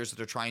the players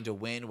that are trying to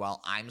win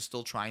while I'm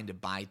still trying to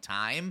buy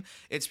time,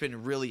 it's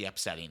been really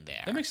upsetting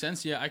there. That makes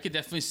sense. Yeah, I could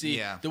definitely see.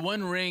 Yeah. The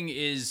One Ring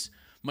is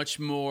much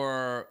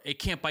more, it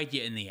can't bite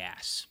you in the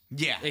ass.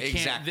 Yeah,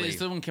 exactly. This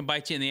one can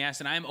bite you in the ass,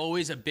 and I'm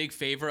always a big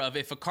favor of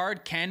if a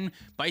card can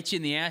bite you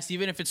in the ass,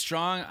 even if it's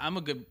strong,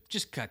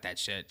 just cut that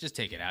shit. Just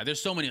take it out.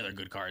 There's so many other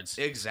good cards.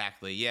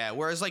 Exactly, yeah.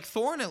 Whereas like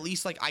Thorn, at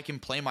least like I can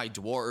play my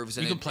dwarves.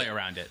 And you can play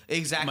around it.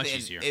 Exactly. Much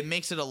easier. It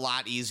makes it a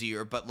lot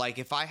easier, but like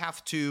if I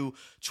have to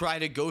try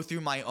to go through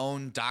my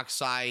own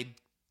Dockside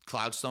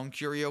Cloudstone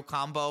Curio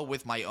combo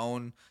with my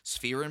own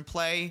Sphere in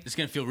play, it's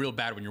going to feel real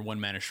bad when you're 1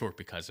 mana short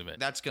because of it.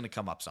 That's going to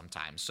come up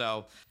sometime.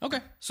 So okay.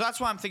 So that's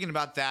why I'm thinking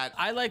about that.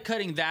 I like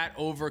cutting that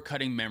over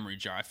cutting Memory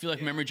Jar. I feel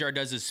like Memory Jar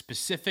does a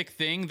specific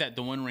thing that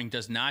the One Ring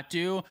does not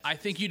do. I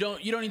think you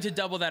don't need to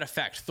double that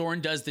effect.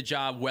 Thorn does the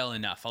job well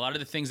enough. A lot of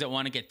the things that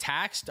want to get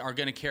taxed are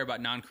going to care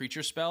about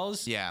non-creature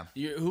spells. Yeah.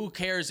 Who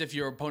cares if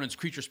your opponent's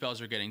creature spells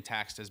are getting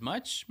taxed as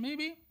much,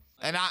 maybe?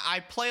 And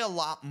I play a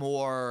lot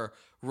more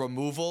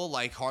removal,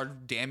 like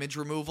hard damage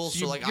removal.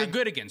 So like you're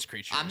good against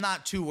creatures. I'm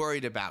not too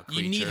worried about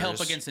creatures. You need help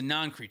against the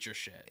non-creature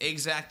shit.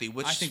 Exactly,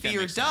 which I think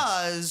Sphere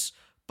does,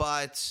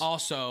 but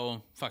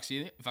also fucks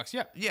you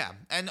up. Yeah,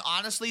 and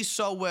honestly,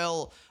 so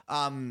will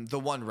the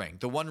One Ring.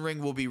 The One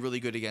Ring will be really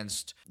good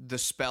against the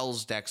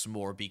spells decks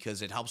more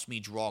because it helps me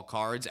draw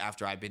cards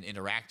after I've been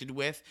interacted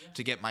with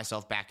to get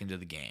myself back into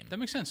the game. That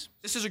makes sense.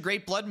 This is a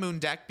great Blood Moon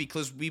deck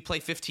because we play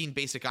 15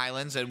 basic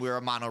islands and we're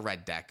a mono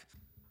red deck.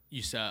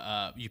 You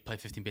saw you play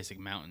 15 basic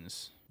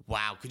mountains.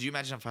 Wow, could you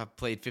imagine if I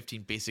played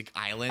 15 basic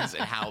islands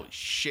and how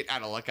shit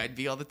out of luck I'd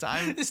be all the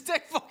time? This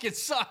deck fucking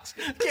sucks.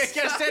 Can't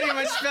cast any of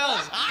my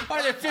spells.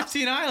 Why are there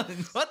 15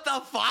 islands? What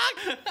the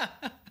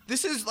fuck?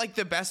 This is like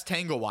the best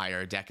Tangle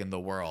Wire deck in the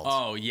world.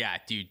 Oh, yeah,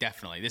 dude,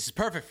 definitely. This is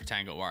perfect for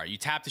Tangle Wire. You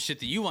tap the shit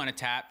that you want to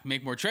tap,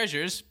 make more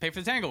treasures, pay for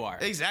the Tangle Wire.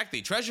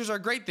 Exactly. Treasures are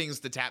great things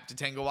to tap to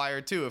Tangle Wire,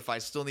 too, if I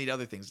still need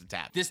other things to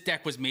tap. This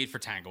deck was made for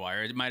Tangle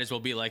Wire. It might as well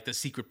be like the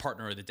secret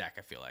partner of the deck,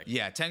 I feel like.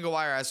 Yeah, Tangle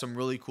Wire has some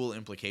really cool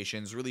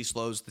implications, really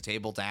slows the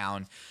table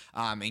down,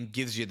 and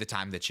gives you the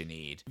time that you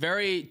need.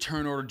 Very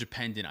turn order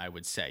dependent, I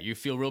would say. You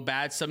feel real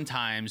bad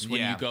sometimes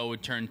when you go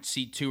and turn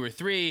seat 2 or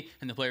 3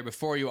 and the player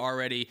before you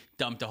already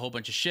dumped a whole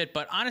bunch of shit.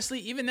 But honestly,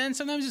 even then,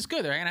 sometimes it's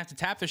good. They're going to have to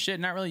tap their shit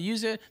and not really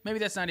use it. Maybe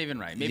that's not even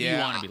right. Maybe you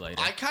want to be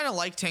later. I kind of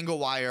like Tangle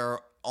Wire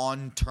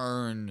on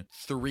turn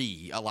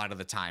 3 a lot of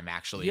the time,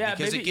 actually,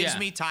 because it gives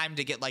me time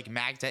to get like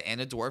Magda and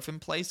a dwarf in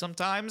play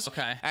sometimes.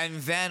 Okay. And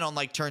then on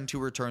like turn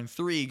 2 or turn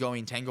 3,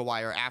 going Tangle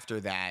Wire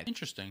after that.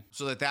 Interesting.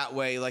 So that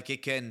way, like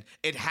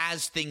it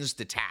has things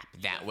to tap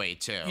that way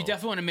too. You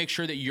definitely want to make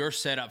sure that you're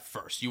set up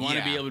first. You want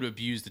to be able to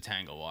abuse the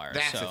Tangle Wire.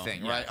 That's the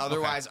thing, right?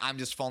 Otherwise, I'm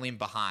just falling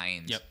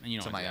behind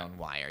to my own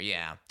wire.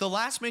 Yeah. The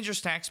last major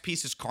stacks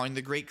piece is Karn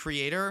the Great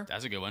Creator.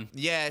 That's a good one.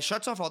 Yeah, it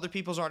shuts off other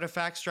people's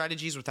artifact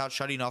strategies without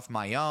shutting off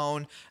my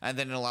own. And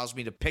then it allows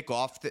me to pick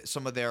off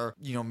some of their,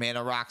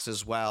 mana rocks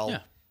as well. Yeah.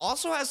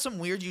 Also has some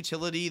weird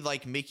utility,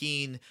 like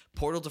making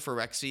Portal to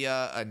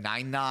Phyrexia a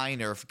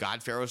 9/9, or if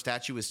God Pharaoh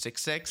statue is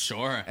 6/6.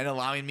 Sure. And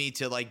allowing me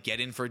to like get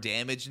in for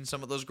damage in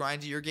some of those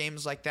grindier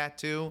games like that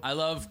too. I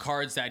love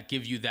cards that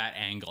give you that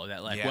angle.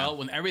 That well,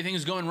 when everything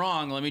is going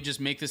wrong, let me just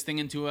make this thing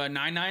into a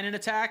 9/9 and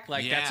attack.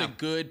 Like that's a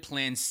good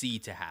plan C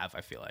to have.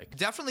 I feel like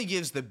definitely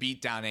gives the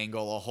beatdown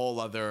angle a whole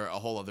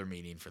other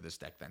meaning for this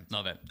deck. Then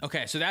love it.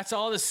 Okay, so that's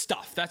all the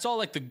stuff. That's all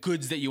like the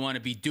goods that you want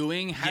to be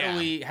doing. How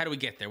do we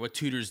get there? What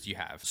tutors do you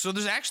have? So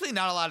there's actually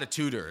not a lot of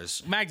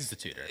tutors. Magda's the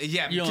tutor.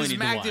 Yeah, because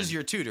Magda's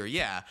your tutor,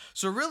 yeah.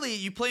 So really,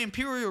 you play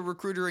Imperial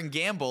Recruiter and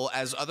Gamble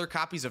as other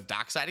copies of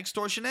Dockside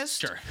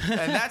Extortionist. Sure.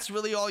 And that's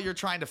really all you're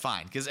trying to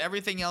find, because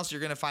everything else you're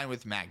going to find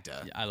with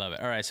Magda. I love it.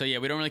 All right, so yeah,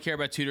 we don't really care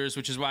about tutors,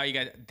 which is why you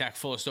got a deck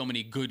full of so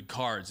many good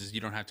cards, is you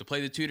don't have to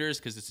play the tutors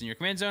because it's in your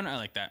command zone. I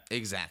like that.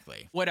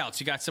 Exactly. What else?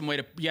 You got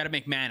you got to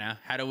make mana.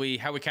 How are we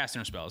casting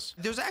our spells?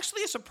 There's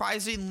actually a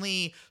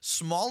surprisingly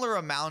smaller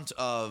amount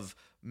of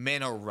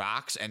mana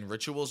rocks and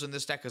rituals in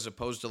this deck as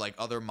opposed to like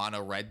other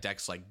mono red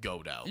decks like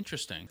Godo.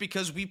 Interesting.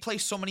 Because we play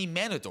so many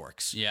mana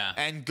dorks. Yeah.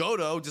 And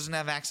Godo doesn't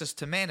have access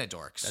to mana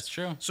dorks. That's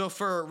true. So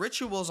for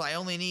rituals, I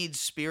only need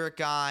Spirit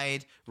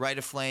Guide, Rite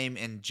of Flame,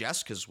 and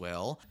Jeska's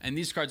Will. And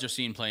these cards are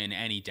seen play in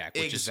any deck,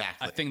 which is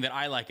a thing that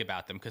I like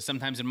about them, because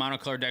sometimes in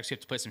monocolor decks you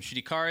have to play some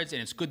shitty cards,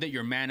 and it's good that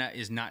your mana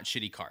is not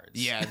shitty cards.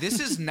 Yeah, this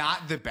is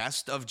not the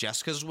best of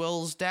Jeska's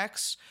Will's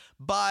decks,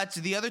 but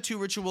the other 2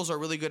 rituals are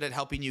really good at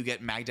helping you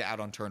get Magda out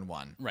on turn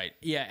 1. Right.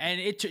 Yeah,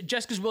 and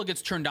Jeska's Will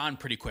gets turned on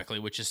pretty quickly,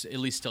 which is at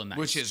least still nice.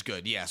 Which is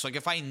good, yeah. So like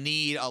if I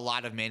need a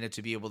lot of mana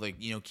to be able to,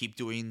 keep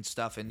doing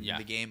stuff in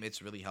the game,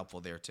 it's really helpful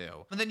there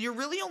too. And then you're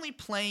really only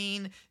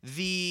playing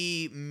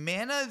the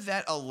mana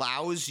that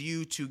allows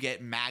you to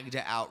get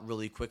Magda out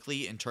really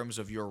quickly in terms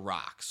of your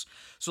rocks.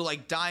 So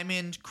like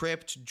Diamond,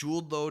 Crypt,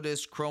 Jeweled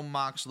Lotus, Chrome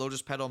Mox,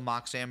 Lotus Petal,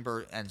 Mox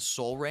Amber, and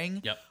Soul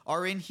Ring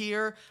are in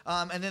here.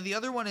 And then the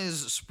other one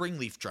is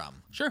Springleaf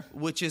Drum. Sure.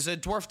 Which is a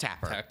dwarf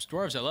tapper. Taps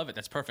dwarves, I love it.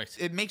 That's perfect.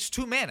 It makes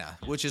 2 mana,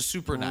 which is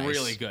super nice.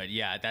 Really good.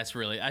 Yeah, that's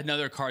really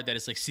another card that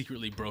is like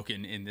secretly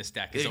broken in this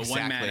deck. It's a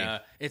 1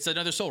 mana. It's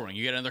another Soul Ring.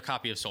 You get another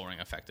copy of Soul Ring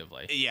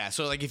effectively. Yeah,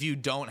 so like if you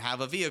don't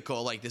have a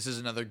vehicle, like this is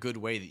another good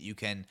way that you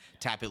can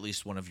tap at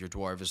least one of your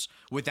dwarves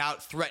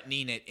without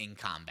threatening it in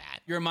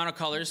combat. You're in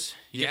monocolors.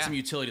 You get some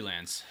utility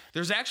lands.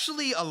 There's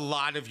actually a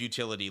lot of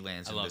utility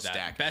lands in this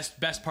deck.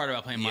 Best part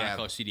about playing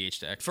monocolor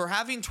cEDH deck. For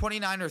having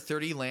 29 or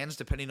 30 lands,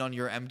 depending on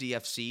your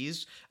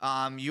MDFCs,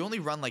 you only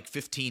run like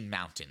 15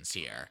 mountains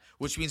here,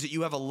 which means that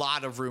you have a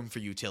lot of room for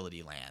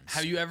utility lands.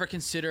 Have you ever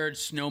considered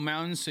Snow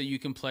Mountains so you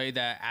can play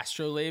that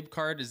Astrolabe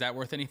card? Is that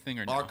worth anything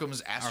or no?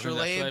 Arkham's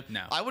Astrolabe?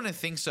 No. I wouldn't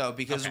think so,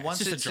 because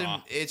once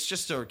it's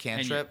just a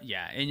cantrip.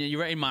 And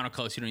you're in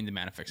monocolors, you don't need the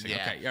mana fixing.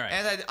 Yeah. Okay, all right.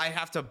 And I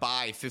have to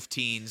buy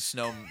 15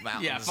 Snow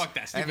Mountains. Yeah, fuck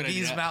that. And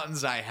these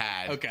mountains I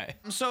had. Okay.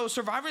 So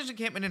Survivor's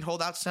Encampment and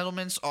Holdout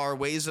Settlements are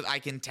ways that I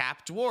can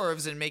tap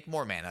dwarves and make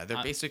more mana.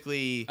 They're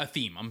basically a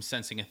theme. I'm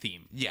sensing a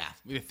theme. Yeah.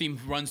 The theme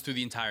runs through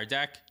the entire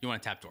deck. You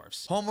want to tap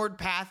dwarves. Homeward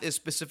Path is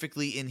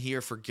specifically in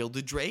here for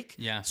Gilded Drake.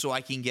 Yeah. So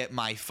I can get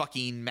my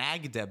fucking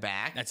Magda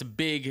back. That's a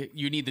big.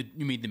 You need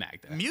the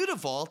Magda.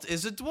 Mutavault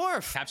is a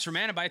dwarf. Taps for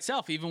mana by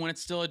itself, even when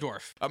it's still a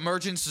dwarf.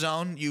 Emergence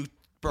Zone. You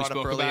brought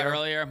up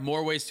earlier.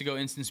 More ways to go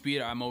instant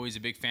speed. I'm always a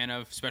big fan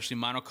of, especially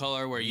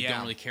monocolor, where you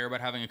don't really care about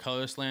having a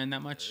colorless land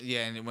that much.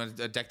 Yeah, and when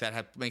a deck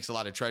that makes a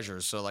lot of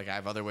treasures, so like I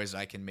have other ways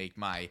I can make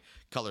my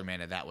color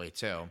mana that way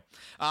too.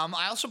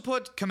 I also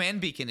put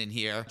Command Beacon in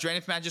here. Drain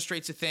if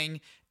Magistrate's a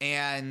thing,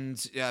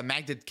 and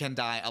Magda can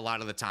die a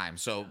lot of the time.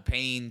 So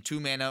paying 2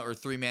 mana or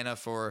 3 mana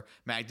for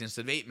Magda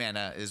instead of 8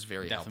 mana is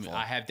very helpful.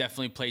 I have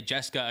definitely played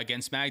Jessica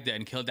against Magda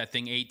and killed that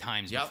thing 8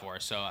 times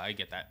before, so I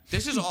get that.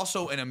 This is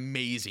also an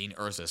amazing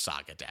Urza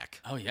Saga deck.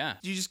 Oh, yeah.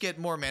 You just get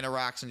more mana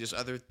rocks and just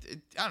other...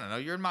 I don't know.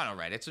 You're in mono,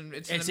 right? It's an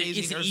amazing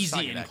It's Urza easy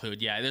Saga to deck.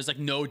 include, yeah. There's like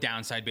no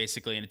downside,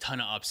 basically, and a ton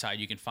of upside.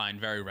 You can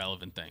find very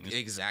relevant things.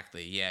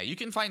 Exactly, yeah. You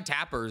can find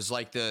tappers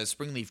like the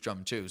Springleaf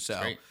Drum, too, so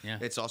Great, yeah.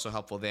 it's also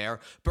helpful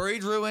there.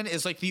 Buried Ruin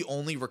is like the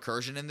only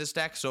recursion in this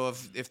deck, so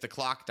if the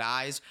clock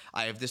dies,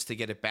 I have this to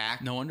get it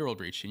back. No Underworld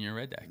Breach in your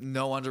red deck.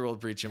 No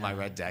Underworld Breach in my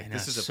red deck.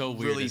 This is a so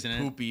weird, really isn't it?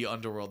 poopy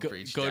Underworld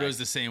Breach deck. Godo's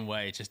the same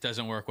way. It just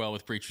doesn't work well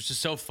with Breach, which is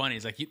so funny.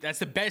 It's like, that's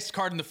the best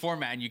card in the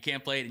format, and you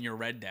can't play it in your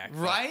red deck.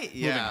 Right?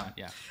 Moving on,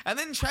 Yeah. And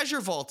then Treasure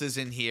Vault is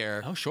in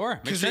here. Oh,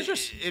 sure. Makes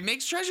treasures. It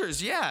makes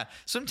treasures, yeah.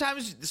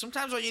 Sometimes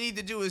all you need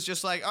to do is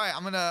just like, all right,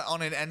 I'm going to,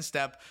 on an end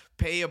step,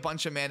 pay a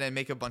bunch of mana and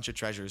make a bunch of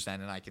treasures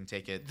then, and I can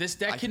take it. This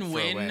deck can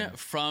win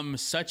from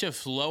such a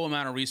low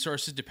amount of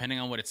resources depending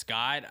on what it's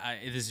got.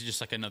 This is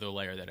just like another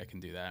layer that I can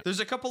do that.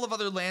 There's a couple of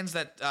other lands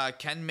that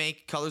can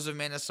make colors of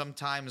mana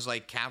sometimes,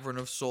 like Cavern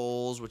of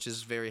Souls, which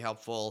is very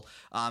helpful,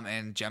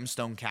 and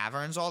Gemstone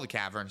Caverns, all the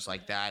caverns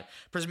like that.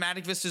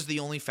 Prismatic Vista is the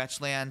only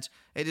fetch land.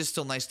 It is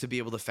still nice to be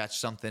able to fetch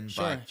something.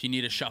 Sure. But if you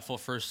need a shuffle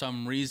for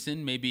some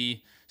reason,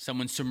 maybe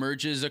someone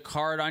submerges a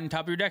card on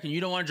top of your deck and you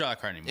don't want to draw a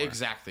card anymore.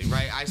 Exactly,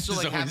 right? I still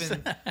like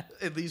having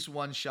at least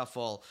one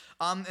shuffle.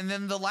 And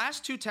then the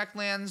last 2 tech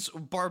lands,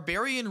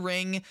 Barbarian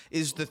Ring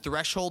is the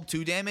threshold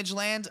 2 damage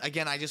land.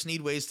 Again, I just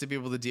need ways to be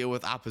able to deal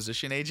with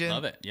Opposition Agent.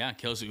 Love it. Yeah,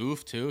 kills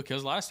Oof too.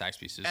 Kills a lot of stacks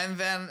pieces. And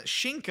then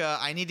Shinka,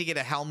 I need to get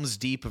a Helm's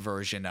Deep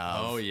version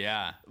of. Oh,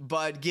 yeah.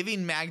 But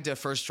giving Magda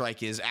first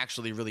strike is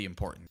actually really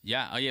important.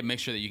 Yeah. Oh, yeah. Make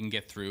sure that you can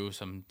get through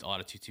a lot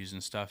of 2/2s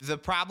and stuff. The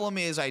problem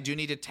is I do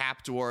need to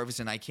tap dwarves,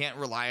 and I can't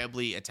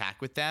reliably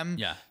attack with them.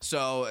 Yeah.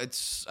 So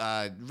it's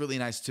really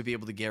nice to be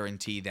able to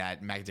guarantee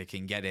that Magda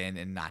can get in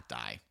and not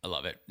die. I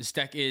love it. This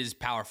deck is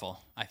powerful,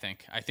 I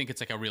think. I think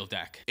it's like a real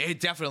deck. It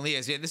definitely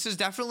is. Yeah, this is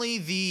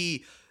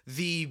definitely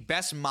the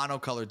best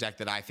monocolor deck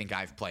that I think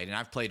I've played, and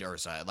I've played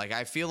Urza. Like,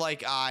 I feel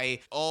like I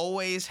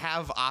always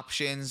have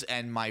options,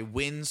 and my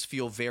wins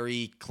feel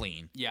very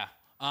clean. Yeah.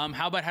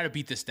 How about how to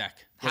beat this deck?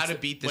 What's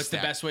the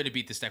best way to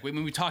beat this deck? I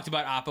mean, we talked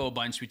about Oppo a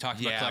bunch. We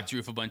talked about Collect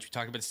Roof a bunch. We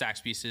talked about the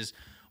stacks pieces.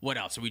 What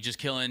else? Are we just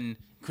killing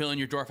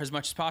your dwarf as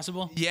much as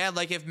possible? Yeah,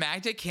 like if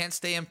Magda can't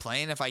stay in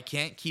play, and if I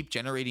can't keep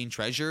generating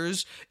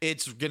treasures,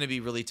 it's going to be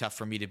really tough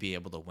for me to be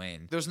able to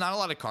win. There's not a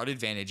lot of card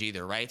advantage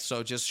either, right?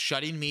 So just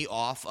shutting me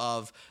off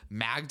of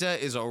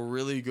Magda is a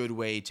really good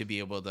way to be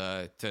able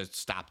to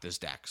stop this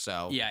deck.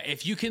 So yeah,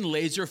 if you can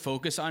laser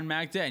focus on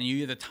Magda and you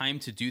have the time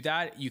to do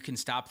that, you can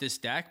stop this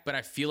deck. But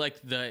I feel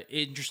like the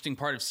interesting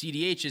part of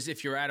cEDH is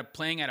if you're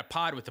playing at a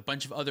pod with a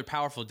bunch of other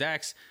powerful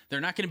decks, they're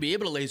not going to be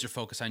able to laser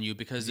focus on you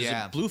because there's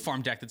a blue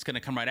farm deck that's going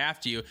to come right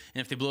after you,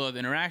 and if they blow up the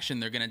interaction,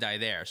 they're going to die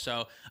there.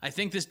 So I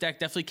think this deck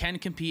definitely can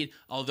compete,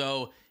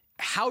 although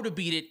how to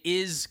beat it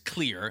is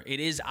clear. It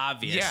is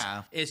obvious.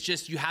 Yeah. It's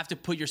just you have to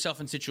put yourself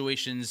in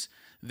situations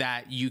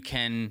that you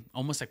can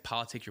almost like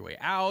politic your way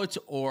out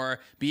or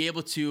be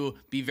able to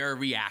be very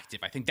reactive.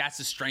 I think that's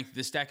the strength of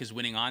this deck, is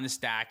winning on the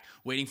stack,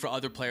 waiting for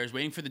other players,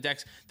 waiting for the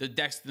decks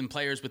and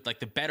players with like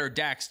the better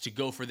decks to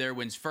go for their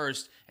wins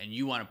first, and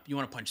you want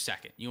to punch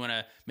second. You want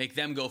to make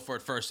them go for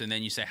it first, and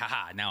then you say,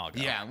 haha, now I'll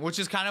go. Yeah, which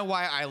is kind of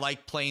why I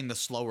like playing the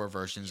slower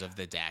versions of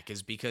the deck,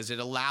 is because it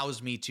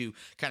allows me to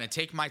kind of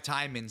take my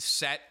time and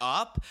set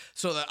up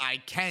so that I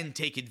can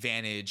take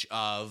advantage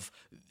of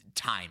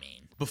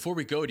timing. Before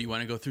we go, do you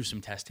want to go through some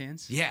test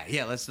hands?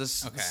 Yeah.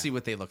 Let's see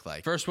what they look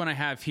like. First one I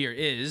have here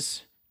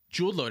is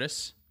Jeweled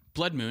Lotus,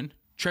 Blood Moon,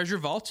 Treasure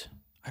Vault.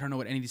 I don't know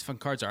what any of these fun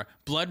cards are.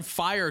 Blood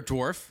Fire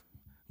Dwarf,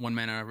 1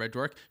 mana red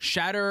dwarf.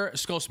 Shatter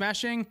Skull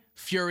Smashing,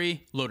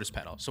 Fury, Lotus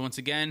Petal. So once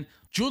again,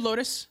 Jeweled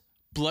Lotus,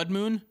 Blood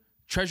Moon,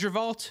 Treasure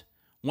Vault,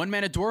 1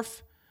 mana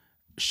dwarf,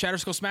 Shatter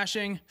Skull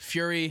Smashing,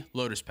 Fury,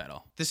 Lotus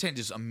Petal. This hand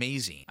is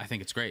amazing. I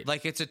think it's great.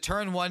 Like, it's a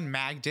turn 1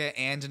 Magda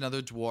and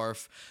another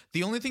dwarf.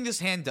 The only thing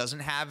this hand doesn't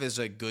have is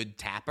a good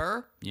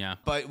tapper. Yeah.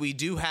 But we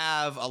do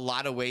have a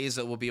lot of ways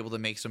that we'll be able to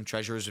make some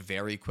treasures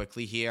very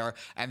quickly here.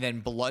 And then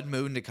Blood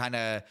Moon to kind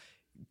of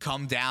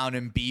come down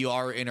and be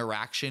our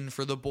interaction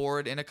for the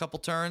board in a couple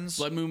turns.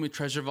 Blood Moon with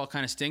Treasure Vault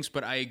kind of stinks,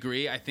 but I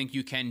agree. I think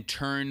you can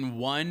turn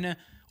one.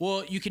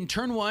 Well, you can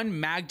turn 1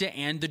 Magda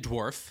and the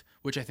dwarf,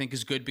 which I think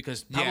is good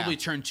because probably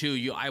turn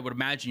 2, I would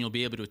imagine you'll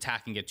be able to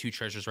attack and get 2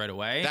 treasures right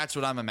away. That's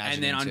what I'm imagining.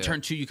 And then on too.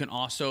 turn 2, you can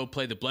also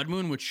play the Blood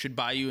Moon, which should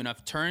buy you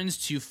enough turns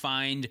to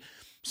find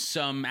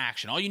some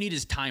action. All you need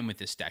is time with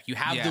this deck. You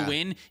have the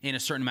win in a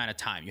certain amount of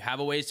time. You have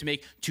a ways to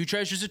make 2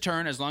 treasures a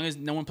turn as long as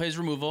no one plays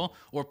removal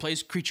or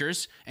plays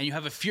creatures, and you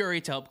have a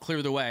Fury to help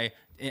clear the way.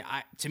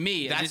 to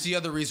me, that's the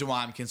other reason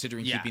why I'm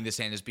considering keeping this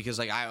hand is because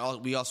like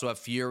we also have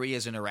Fury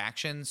as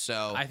interaction.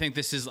 So I think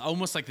this is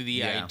almost like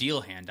the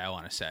ideal hand. I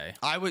want to say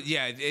I would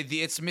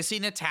it's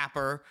missing a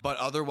tapper, but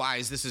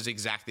otherwise this is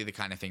exactly the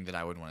kind of thing that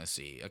I would want to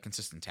see, a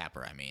consistent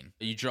tapper. I mean,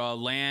 you draw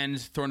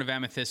land, Thorn of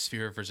Amethyst,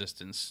 Sphere of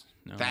Resistance.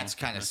 No, that's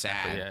kind of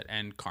sad.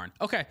 And Karn.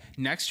 Okay,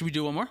 next should we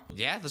do one more?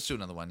 Yeah, let's do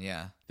another one.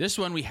 Yeah, this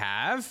one we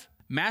have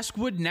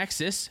Maskwood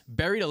Nexus,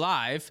 Buried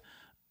Alive,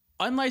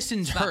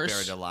 Unlicensed Hearse.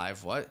 Buried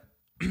Alive. What?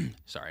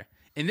 Sorry.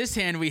 In this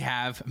hand, we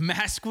have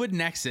Maskwood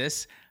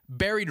Nexus,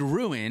 Buried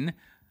Ruin,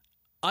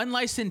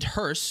 Unlicensed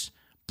Hearse,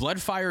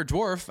 Bloodfire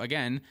Dwarf,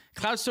 again,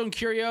 Cloudstone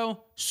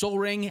Curio, Soul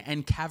Ring,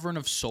 and Cavern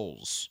of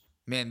Souls.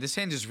 Man, this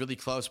hand is really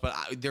close, but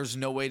there's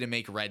no way to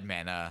make red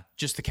mana.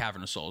 Just the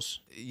Cavern of Souls.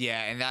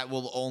 Yeah, and that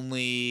will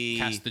only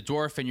cast the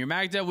Dwarf and your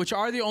Magda, which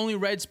are the only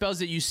red spells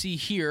that you see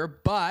here,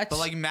 but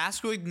like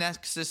Maskwood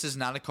Nexus is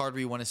not a card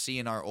we want to see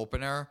in our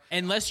opener.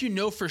 Unless you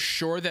know for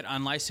sure that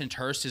Unlicensed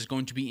Hearse is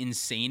going to be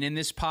insane in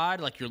this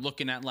pod, like you're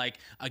looking at like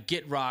a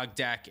Gitrog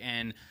deck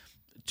and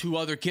 2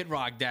 other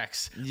Gitrog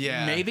decks.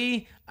 Yeah.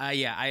 Maybe.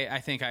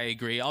 I think I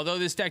agree. Although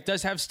this deck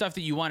does have stuff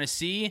that you want to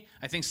see,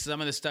 I think some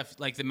of the stuff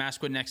like the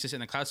Maskwood Nexus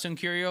and the Cloudstone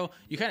Curio,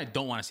 you kind of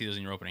don't want to see those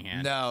in your opening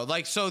hand. No,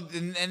 like so,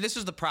 and this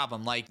is the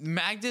problem. Like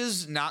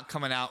Magda's not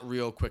coming out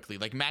real quickly.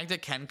 Like Magda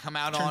can come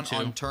out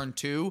on turn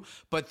 2,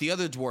 but the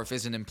other dwarf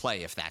isn't in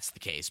play if that's the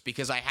case,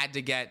 because I had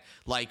to get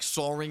like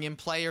Soul Ring in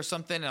play or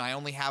something, and I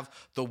only have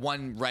the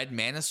 1 red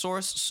mana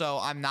source, so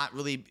I'm not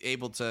really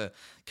able to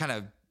kind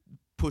of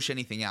push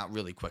anything out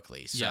really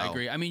quickly. So. Yeah, I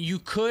agree. I mean, you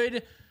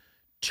could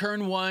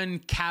turn 1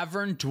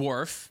 Cavern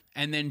Dwarf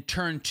and then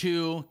turn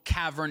 2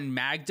 Cavern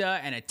Magda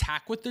and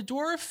attack with the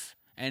Dwarf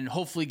and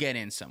hopefully get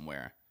in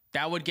somewhere.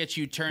 That would get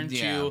you turn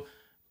 2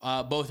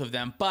 both of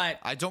them, but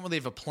I don't really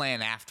have a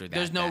plan after that.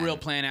 There's no real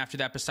plan after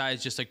that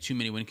besides just like too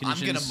many win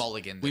conditions. I'm gonna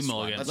mulligan this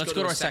one. Let's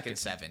go to our second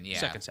 7. Yeah.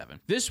 Second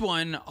 7. This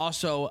one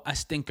also a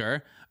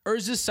stinker.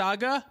 Urza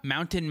Saga,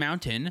 Mountain,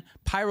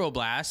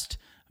 Pyroblast,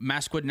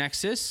 Maskwood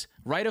Nexus,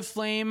 Rite of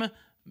Flame,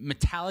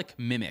 Metallic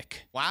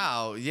Mimic.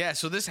 Wow. Yeah.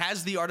 So this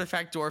has the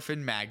Artifact Dwarf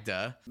in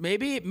Magda.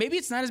 Maybe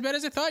it's not as bad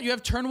as I thought. You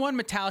have turn 1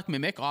 Metallic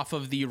Mimic off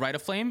of the Rite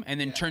of Flame, and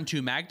then turn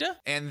 2 Magda.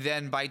 And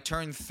then by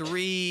turn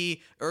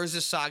 3,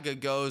 Urza Saga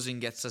goes and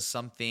gets us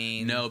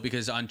something. No,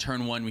 because on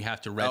turn 1 we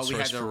have to red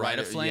source for Rite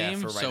of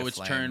Flame. So it's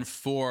turn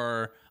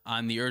 4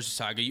 on the Urza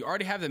Saga. You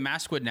already have the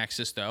Maskwood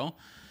Nexus though.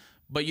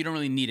 But you don't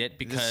really need it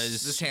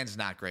because... This hand's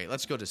not great.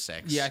 Let's go to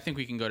 6. Yeah, I think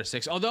we can go to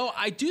 6. Although,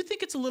 I do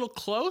think it's a little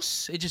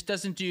close. It just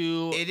doesn't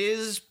do... It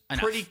is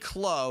enough. Pretty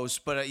close,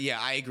 but yeah,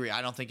 I agree.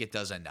 I don't think it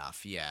does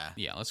enough. Yeah.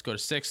 Yeah, let's go to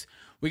 6.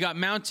 We got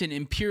Mountain,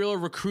 Imperial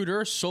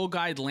Recruiter, Soul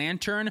Guide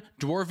Lantern,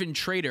 Dwarven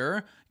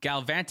Trader,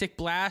 Galvantic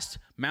Blast,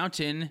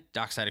 Mountain,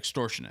 Dockside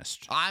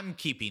Extortionist. I'm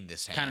keeping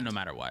this hand. Kind of no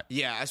matter what.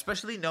 Yeah,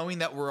 especially knowing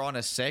that we're on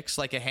a 6,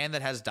 like a hand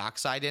that has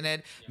Dockside in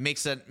it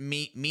means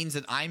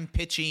that I'm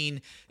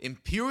pitching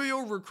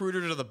Imperial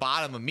Recruiter to the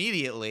bottom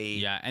immediately.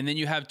 Yeah, and then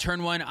you have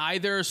turn 1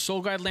 either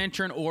Soul Guide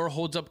Lantern or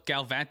holds up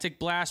Galvantic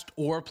Blast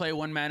or play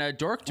 1 mana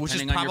Dork, which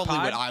is probably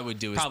what I would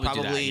do.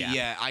 Probably that,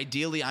 yeah.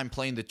 Ideally, I'm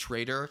playing the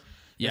Trader.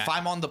 Yeah. If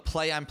I'm on the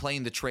play, I'm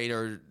playing the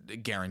Trader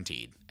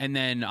guaranteed. And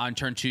then on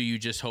turn 2, you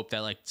just hope that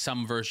like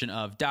some version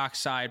of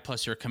Dockside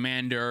plus your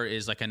commander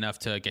is like enough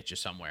to get you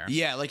somewhere.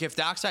 Yeah, like if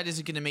Dockside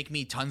isn't going to make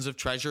me tons of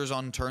treasures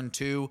on turn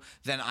 2,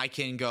 then I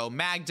can go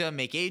Magda,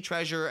 make a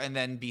treasure, and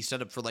then be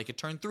set up for like a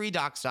turn 3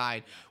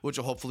 Dockside, which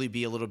will hopefully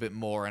be a little bit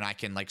more, and I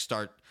can like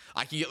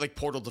I can get like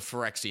Portal to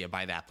Phyrexia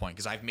by that point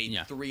because I've made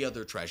 3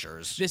 other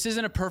treasures. This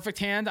isn't a perfect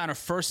hand. On a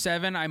first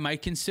 7, I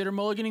might consider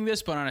mulliganing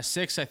this, but on a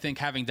 6, I think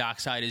having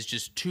Dockside is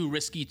just too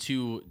risky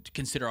to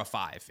consider a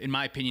 5, in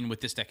my opinion,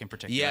 with this deck in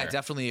particular. Yeah,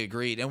 definitely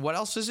agreed. And what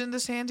else is in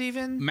this hand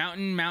even?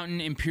 Mountain,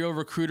 Imperial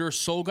Recruiter,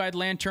 Soul Guide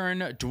Lantern,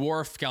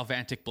 Dwarf,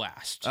 Galvantic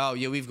Blast. Oh,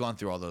 yeah, we've gone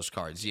through all those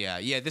cards. Yeah,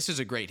 this is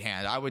a great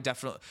hand.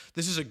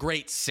 This is a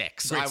great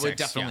 6. I would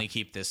definitely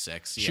keep this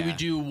 6. Yeah. Should we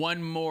do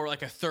one more,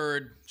 like a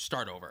third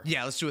start over?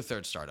 Yeah, let's do a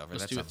third start over.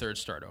 Let's do a third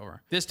start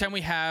over. This time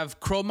we have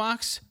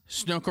Chromox,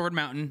 Snow-Covered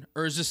Mountain,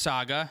 Urza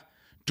Saga,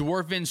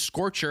 Dwarven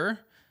Scorcher,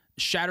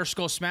 Shatter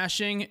Skull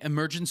Smashing,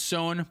 Emergence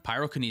Zone,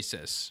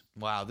 Pyrokinesis.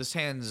 Wow, this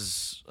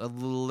hand's a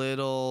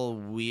little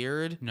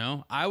weird.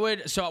 No,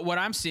 so what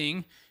I'm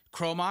seeing,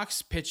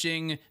 Chromox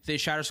pitching the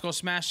Shatter Skull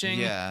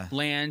Smashing,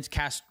 land,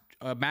 cast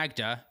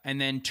Magda,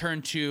 and then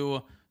turn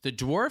to the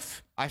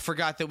Dwarf. I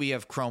forgot that we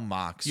have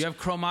Chromox. You have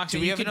Chromox,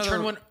 and you can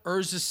turn 1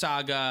 Urza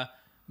Saga,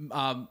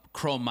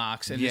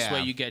 Chromox, and this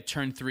way you get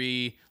turn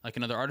 3 like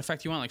another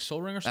artifact you want, like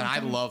Soul Ring or something.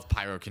 And I love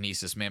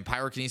Pyrokinesis, man.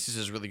 Pyrokinesis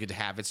is really good to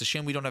have. It's a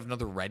shame we don't have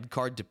another red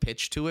card to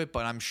pitch to it,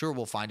 but I'm sure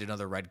we'll find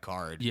another red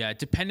card. Yeah,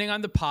 depending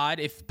on the pod.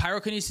 If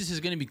Pyrokinesis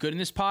is going to be good in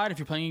this pod, if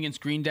you're playing against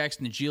green decks,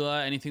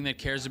 Nagila, anything that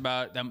cares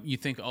about them, you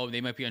think, oh,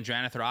 they might be on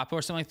Drannith or Oppo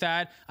or something like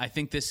that, I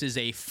think this is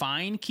a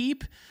fine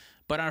keep.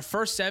 But on a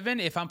first 7,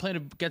 if I'm playing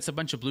against a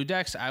bunch of blue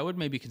decks, I would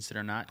maybe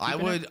consider not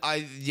keeping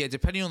it.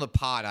 Depending on the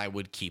pod, I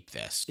would keep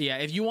this. Yeah,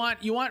 if you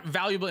want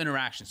valuable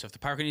interaction. So if the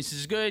Pyrokinesis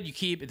is good, you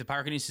keep. If the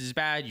Pyrokinesis is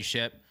bad, you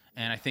ship.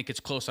 And I think it's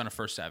close on a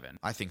first 7.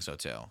 I think so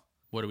too.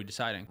 What are we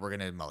deciding? We're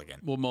going to mulligan.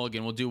 We'll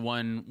mulligan. We'll do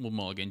one. We'll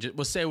mulligan.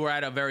 We'll say we're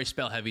at a very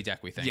spell-heavy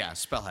deck, we think. Yeah,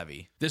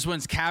 spell-heavy. This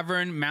one's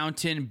Cavern,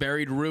 Mountain,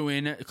 Buried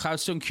Ruin,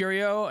 Cloudstone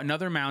Curio,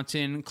 Another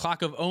Mountain,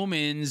 Clock of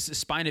Omens,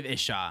 Spine of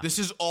Isha. This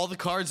is all the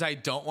cards I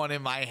don't want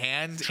in my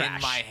hand. Trash.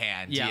 In my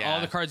hand. Yeah,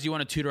 all the cards you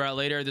want to tutor out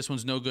later. This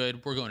one's no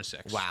good. We're going to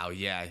 6. Wow,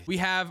 yeah.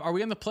 Are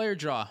we on the player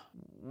draw?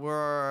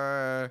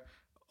 We're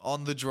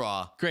on the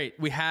draw. Great.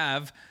 We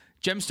have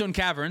Gemstone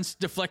Caverns,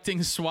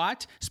 Deflecting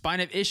SWAT, Spine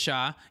of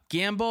Isha,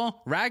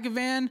 Gamble,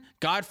 Ragavan,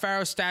 God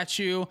Pharaoh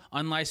Statue,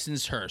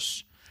 Unlicensed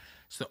Hearse.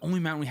 So the only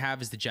mountain we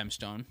have is the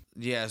Gemstone.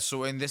 Yeah,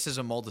 and this is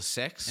a mold of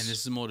 6? And this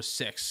is a mold of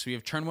 6. So we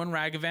have turn 1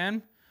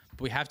 Ragavan,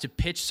 but we have to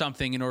pitch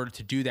something in order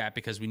to do that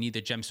because we need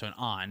the Gemstone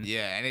on.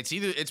 Yeah, and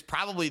it's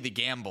probably the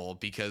Gamble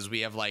because we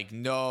have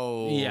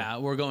no... Yeah,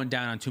 we're going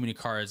down on too many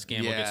cards.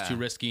 Gamble gets too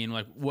risky, and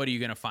what are you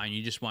going to find?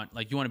 You just want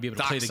you want to be able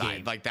to play the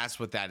game.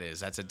 That's what that is.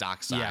 That's a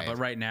dock side. Yeah, but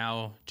right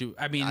now,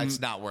 it's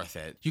not worth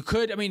it. You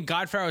could,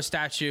 God Pharaoh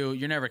Statue,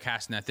 you're never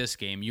casting that this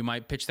game. You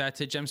might pitch that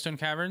to Gemstone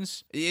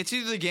Caverns. It's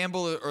either the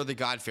Gamble or the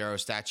God Pharaoh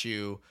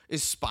Statue.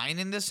 Is Spine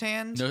in this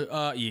hand?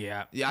 No,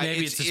 yeah.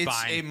 Maybe it's the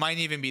Spine. It might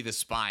even be the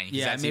Spine.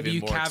 Yeah, maybe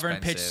you Cavern,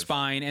 pitch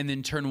Spine, and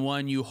then turn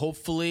 1, you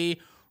hopefully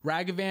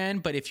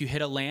Ragavan, but if you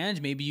hit a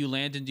land, maybe you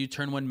land and do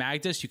turn 1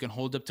 MAGDA, so you can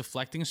hold up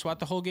Deflecting SWAT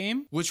the whole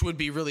game. Which would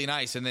be really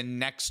nice. And then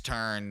next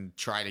turn,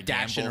 try to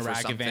dash in a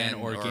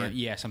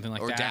Ragavan something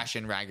like that. Or dash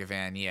in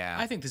Ragavan, yeah.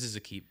 I think this is a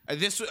keep.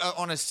 This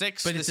on a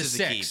 6, but this it's is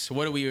a keep.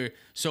 What do we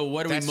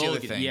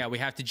mulligan? Yeah, we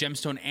have to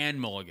Gemstone and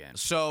mulligan.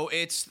 So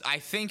I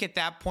think at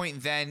that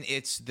point, then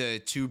it's the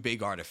 2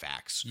 big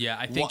artifacts. Yeah,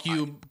 I think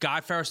you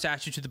God Pharaoh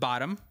Statue to the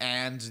bottom.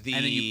 And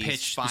then you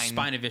pitch the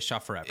Spine of Isha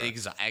forever.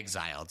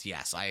 Exiled,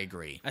 yes, I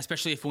agree.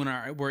 Especially if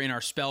we're in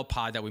our spell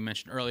pod that we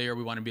mentioned earlier,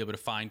 we want to be able to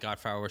find God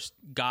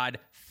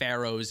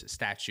Pharaoh's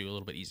statue a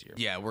little bit easier.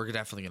 Yeah, we're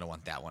definitely going to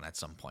want that one at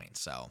some point.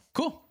 So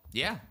cool.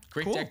 Yeah,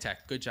 great cool. deck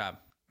tech. Good job.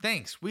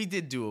 Thanks. We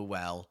did do it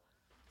well.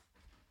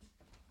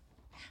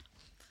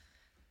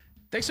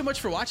 Thanks so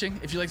much for watching.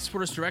 If you'd like to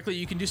support us directly,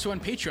 you can do so on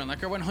Patreon,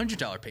 like our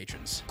 $100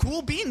 patrons.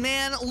 Cool Bean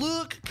Man,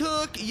 Luke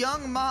Cook,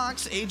 Young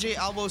Mox, AJ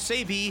Albo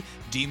Sabi,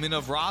 Demon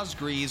of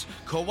Rosgrees,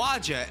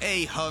 Kawaja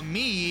A.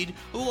 Hamid,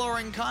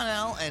 Lauren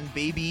Connell, and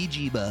Baby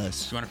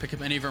G-Bus. If you want to pick up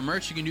any of our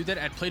merch, you can do that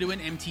at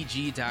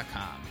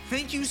playtowinmtg.com.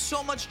 Thank you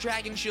so much,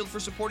 Dragon Shield, for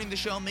supporting the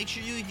show. Make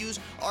sure you use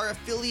our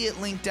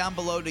affiliate link down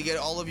below to get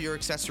all of your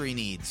accessory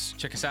needs.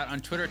 Check us out on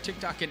Twitter,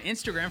 TikTok, and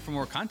Instagram for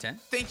more content.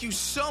 Thank you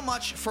so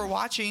much for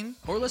watching.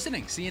 Or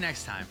listening. See you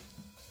next time.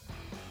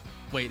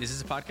 Wait, is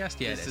this a podcast?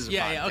 Yeah, this it is.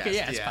 Yeah, okay,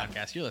 yeah, it's a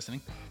podcast. You're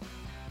listening.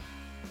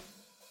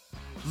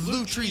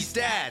 Lutry's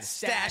dad,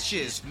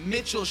 Stashes,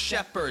 Mitchell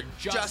Shepard,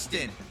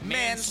 Justin,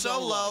 Man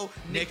Solo,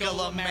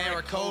 Nikola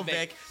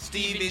Marikovic,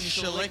 Steven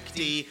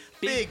Shalikty,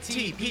 Big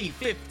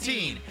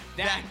TP15,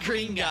 That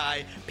Green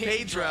Guy,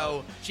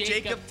 Pedro,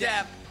 Jacob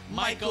Depp,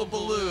 Michael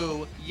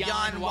Ballou,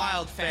 Jan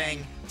Wildfang,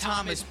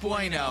 Thomas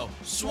Bueno,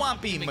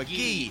 Swampy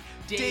McGee,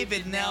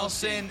 David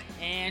Nelson,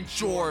 and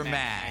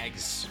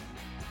Jormags.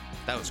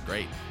 That was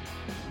great.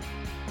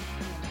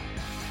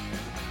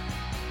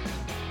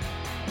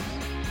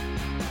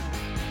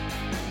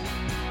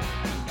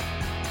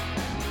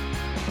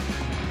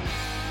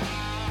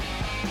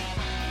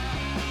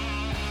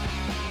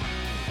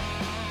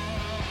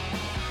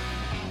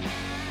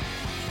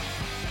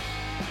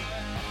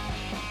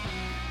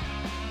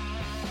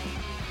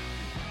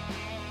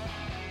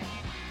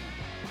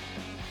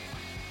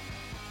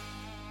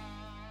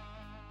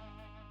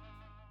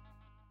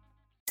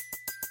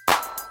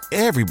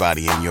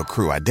 Everybody in your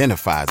crew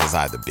identifies as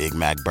either Big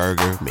Mac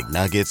Burger,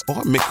 McNuggets,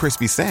 or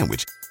McCrispy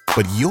Sandwich.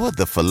 But you're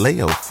the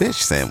Filet-O-Fish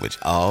Sandwich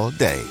all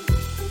day.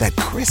 That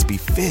crispy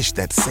fish,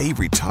 that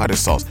savory tartar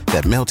sauce,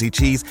 that melty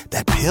cheese,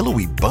 that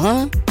pillowy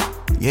bun.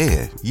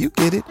 Yeah, you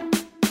get it.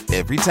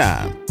 Every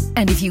time.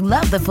 And if you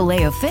love the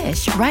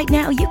Filet-O-Fish, right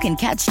now you can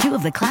catch 2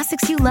 of the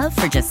classics you love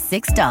for just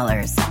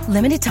 $6.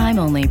 Limited time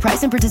only.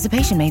 Price and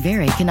participation may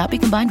vary. Cannot be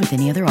combined with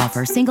any other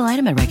offer. Single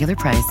item at regular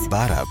price.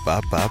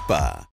 Ba-da-ba-ba-ba.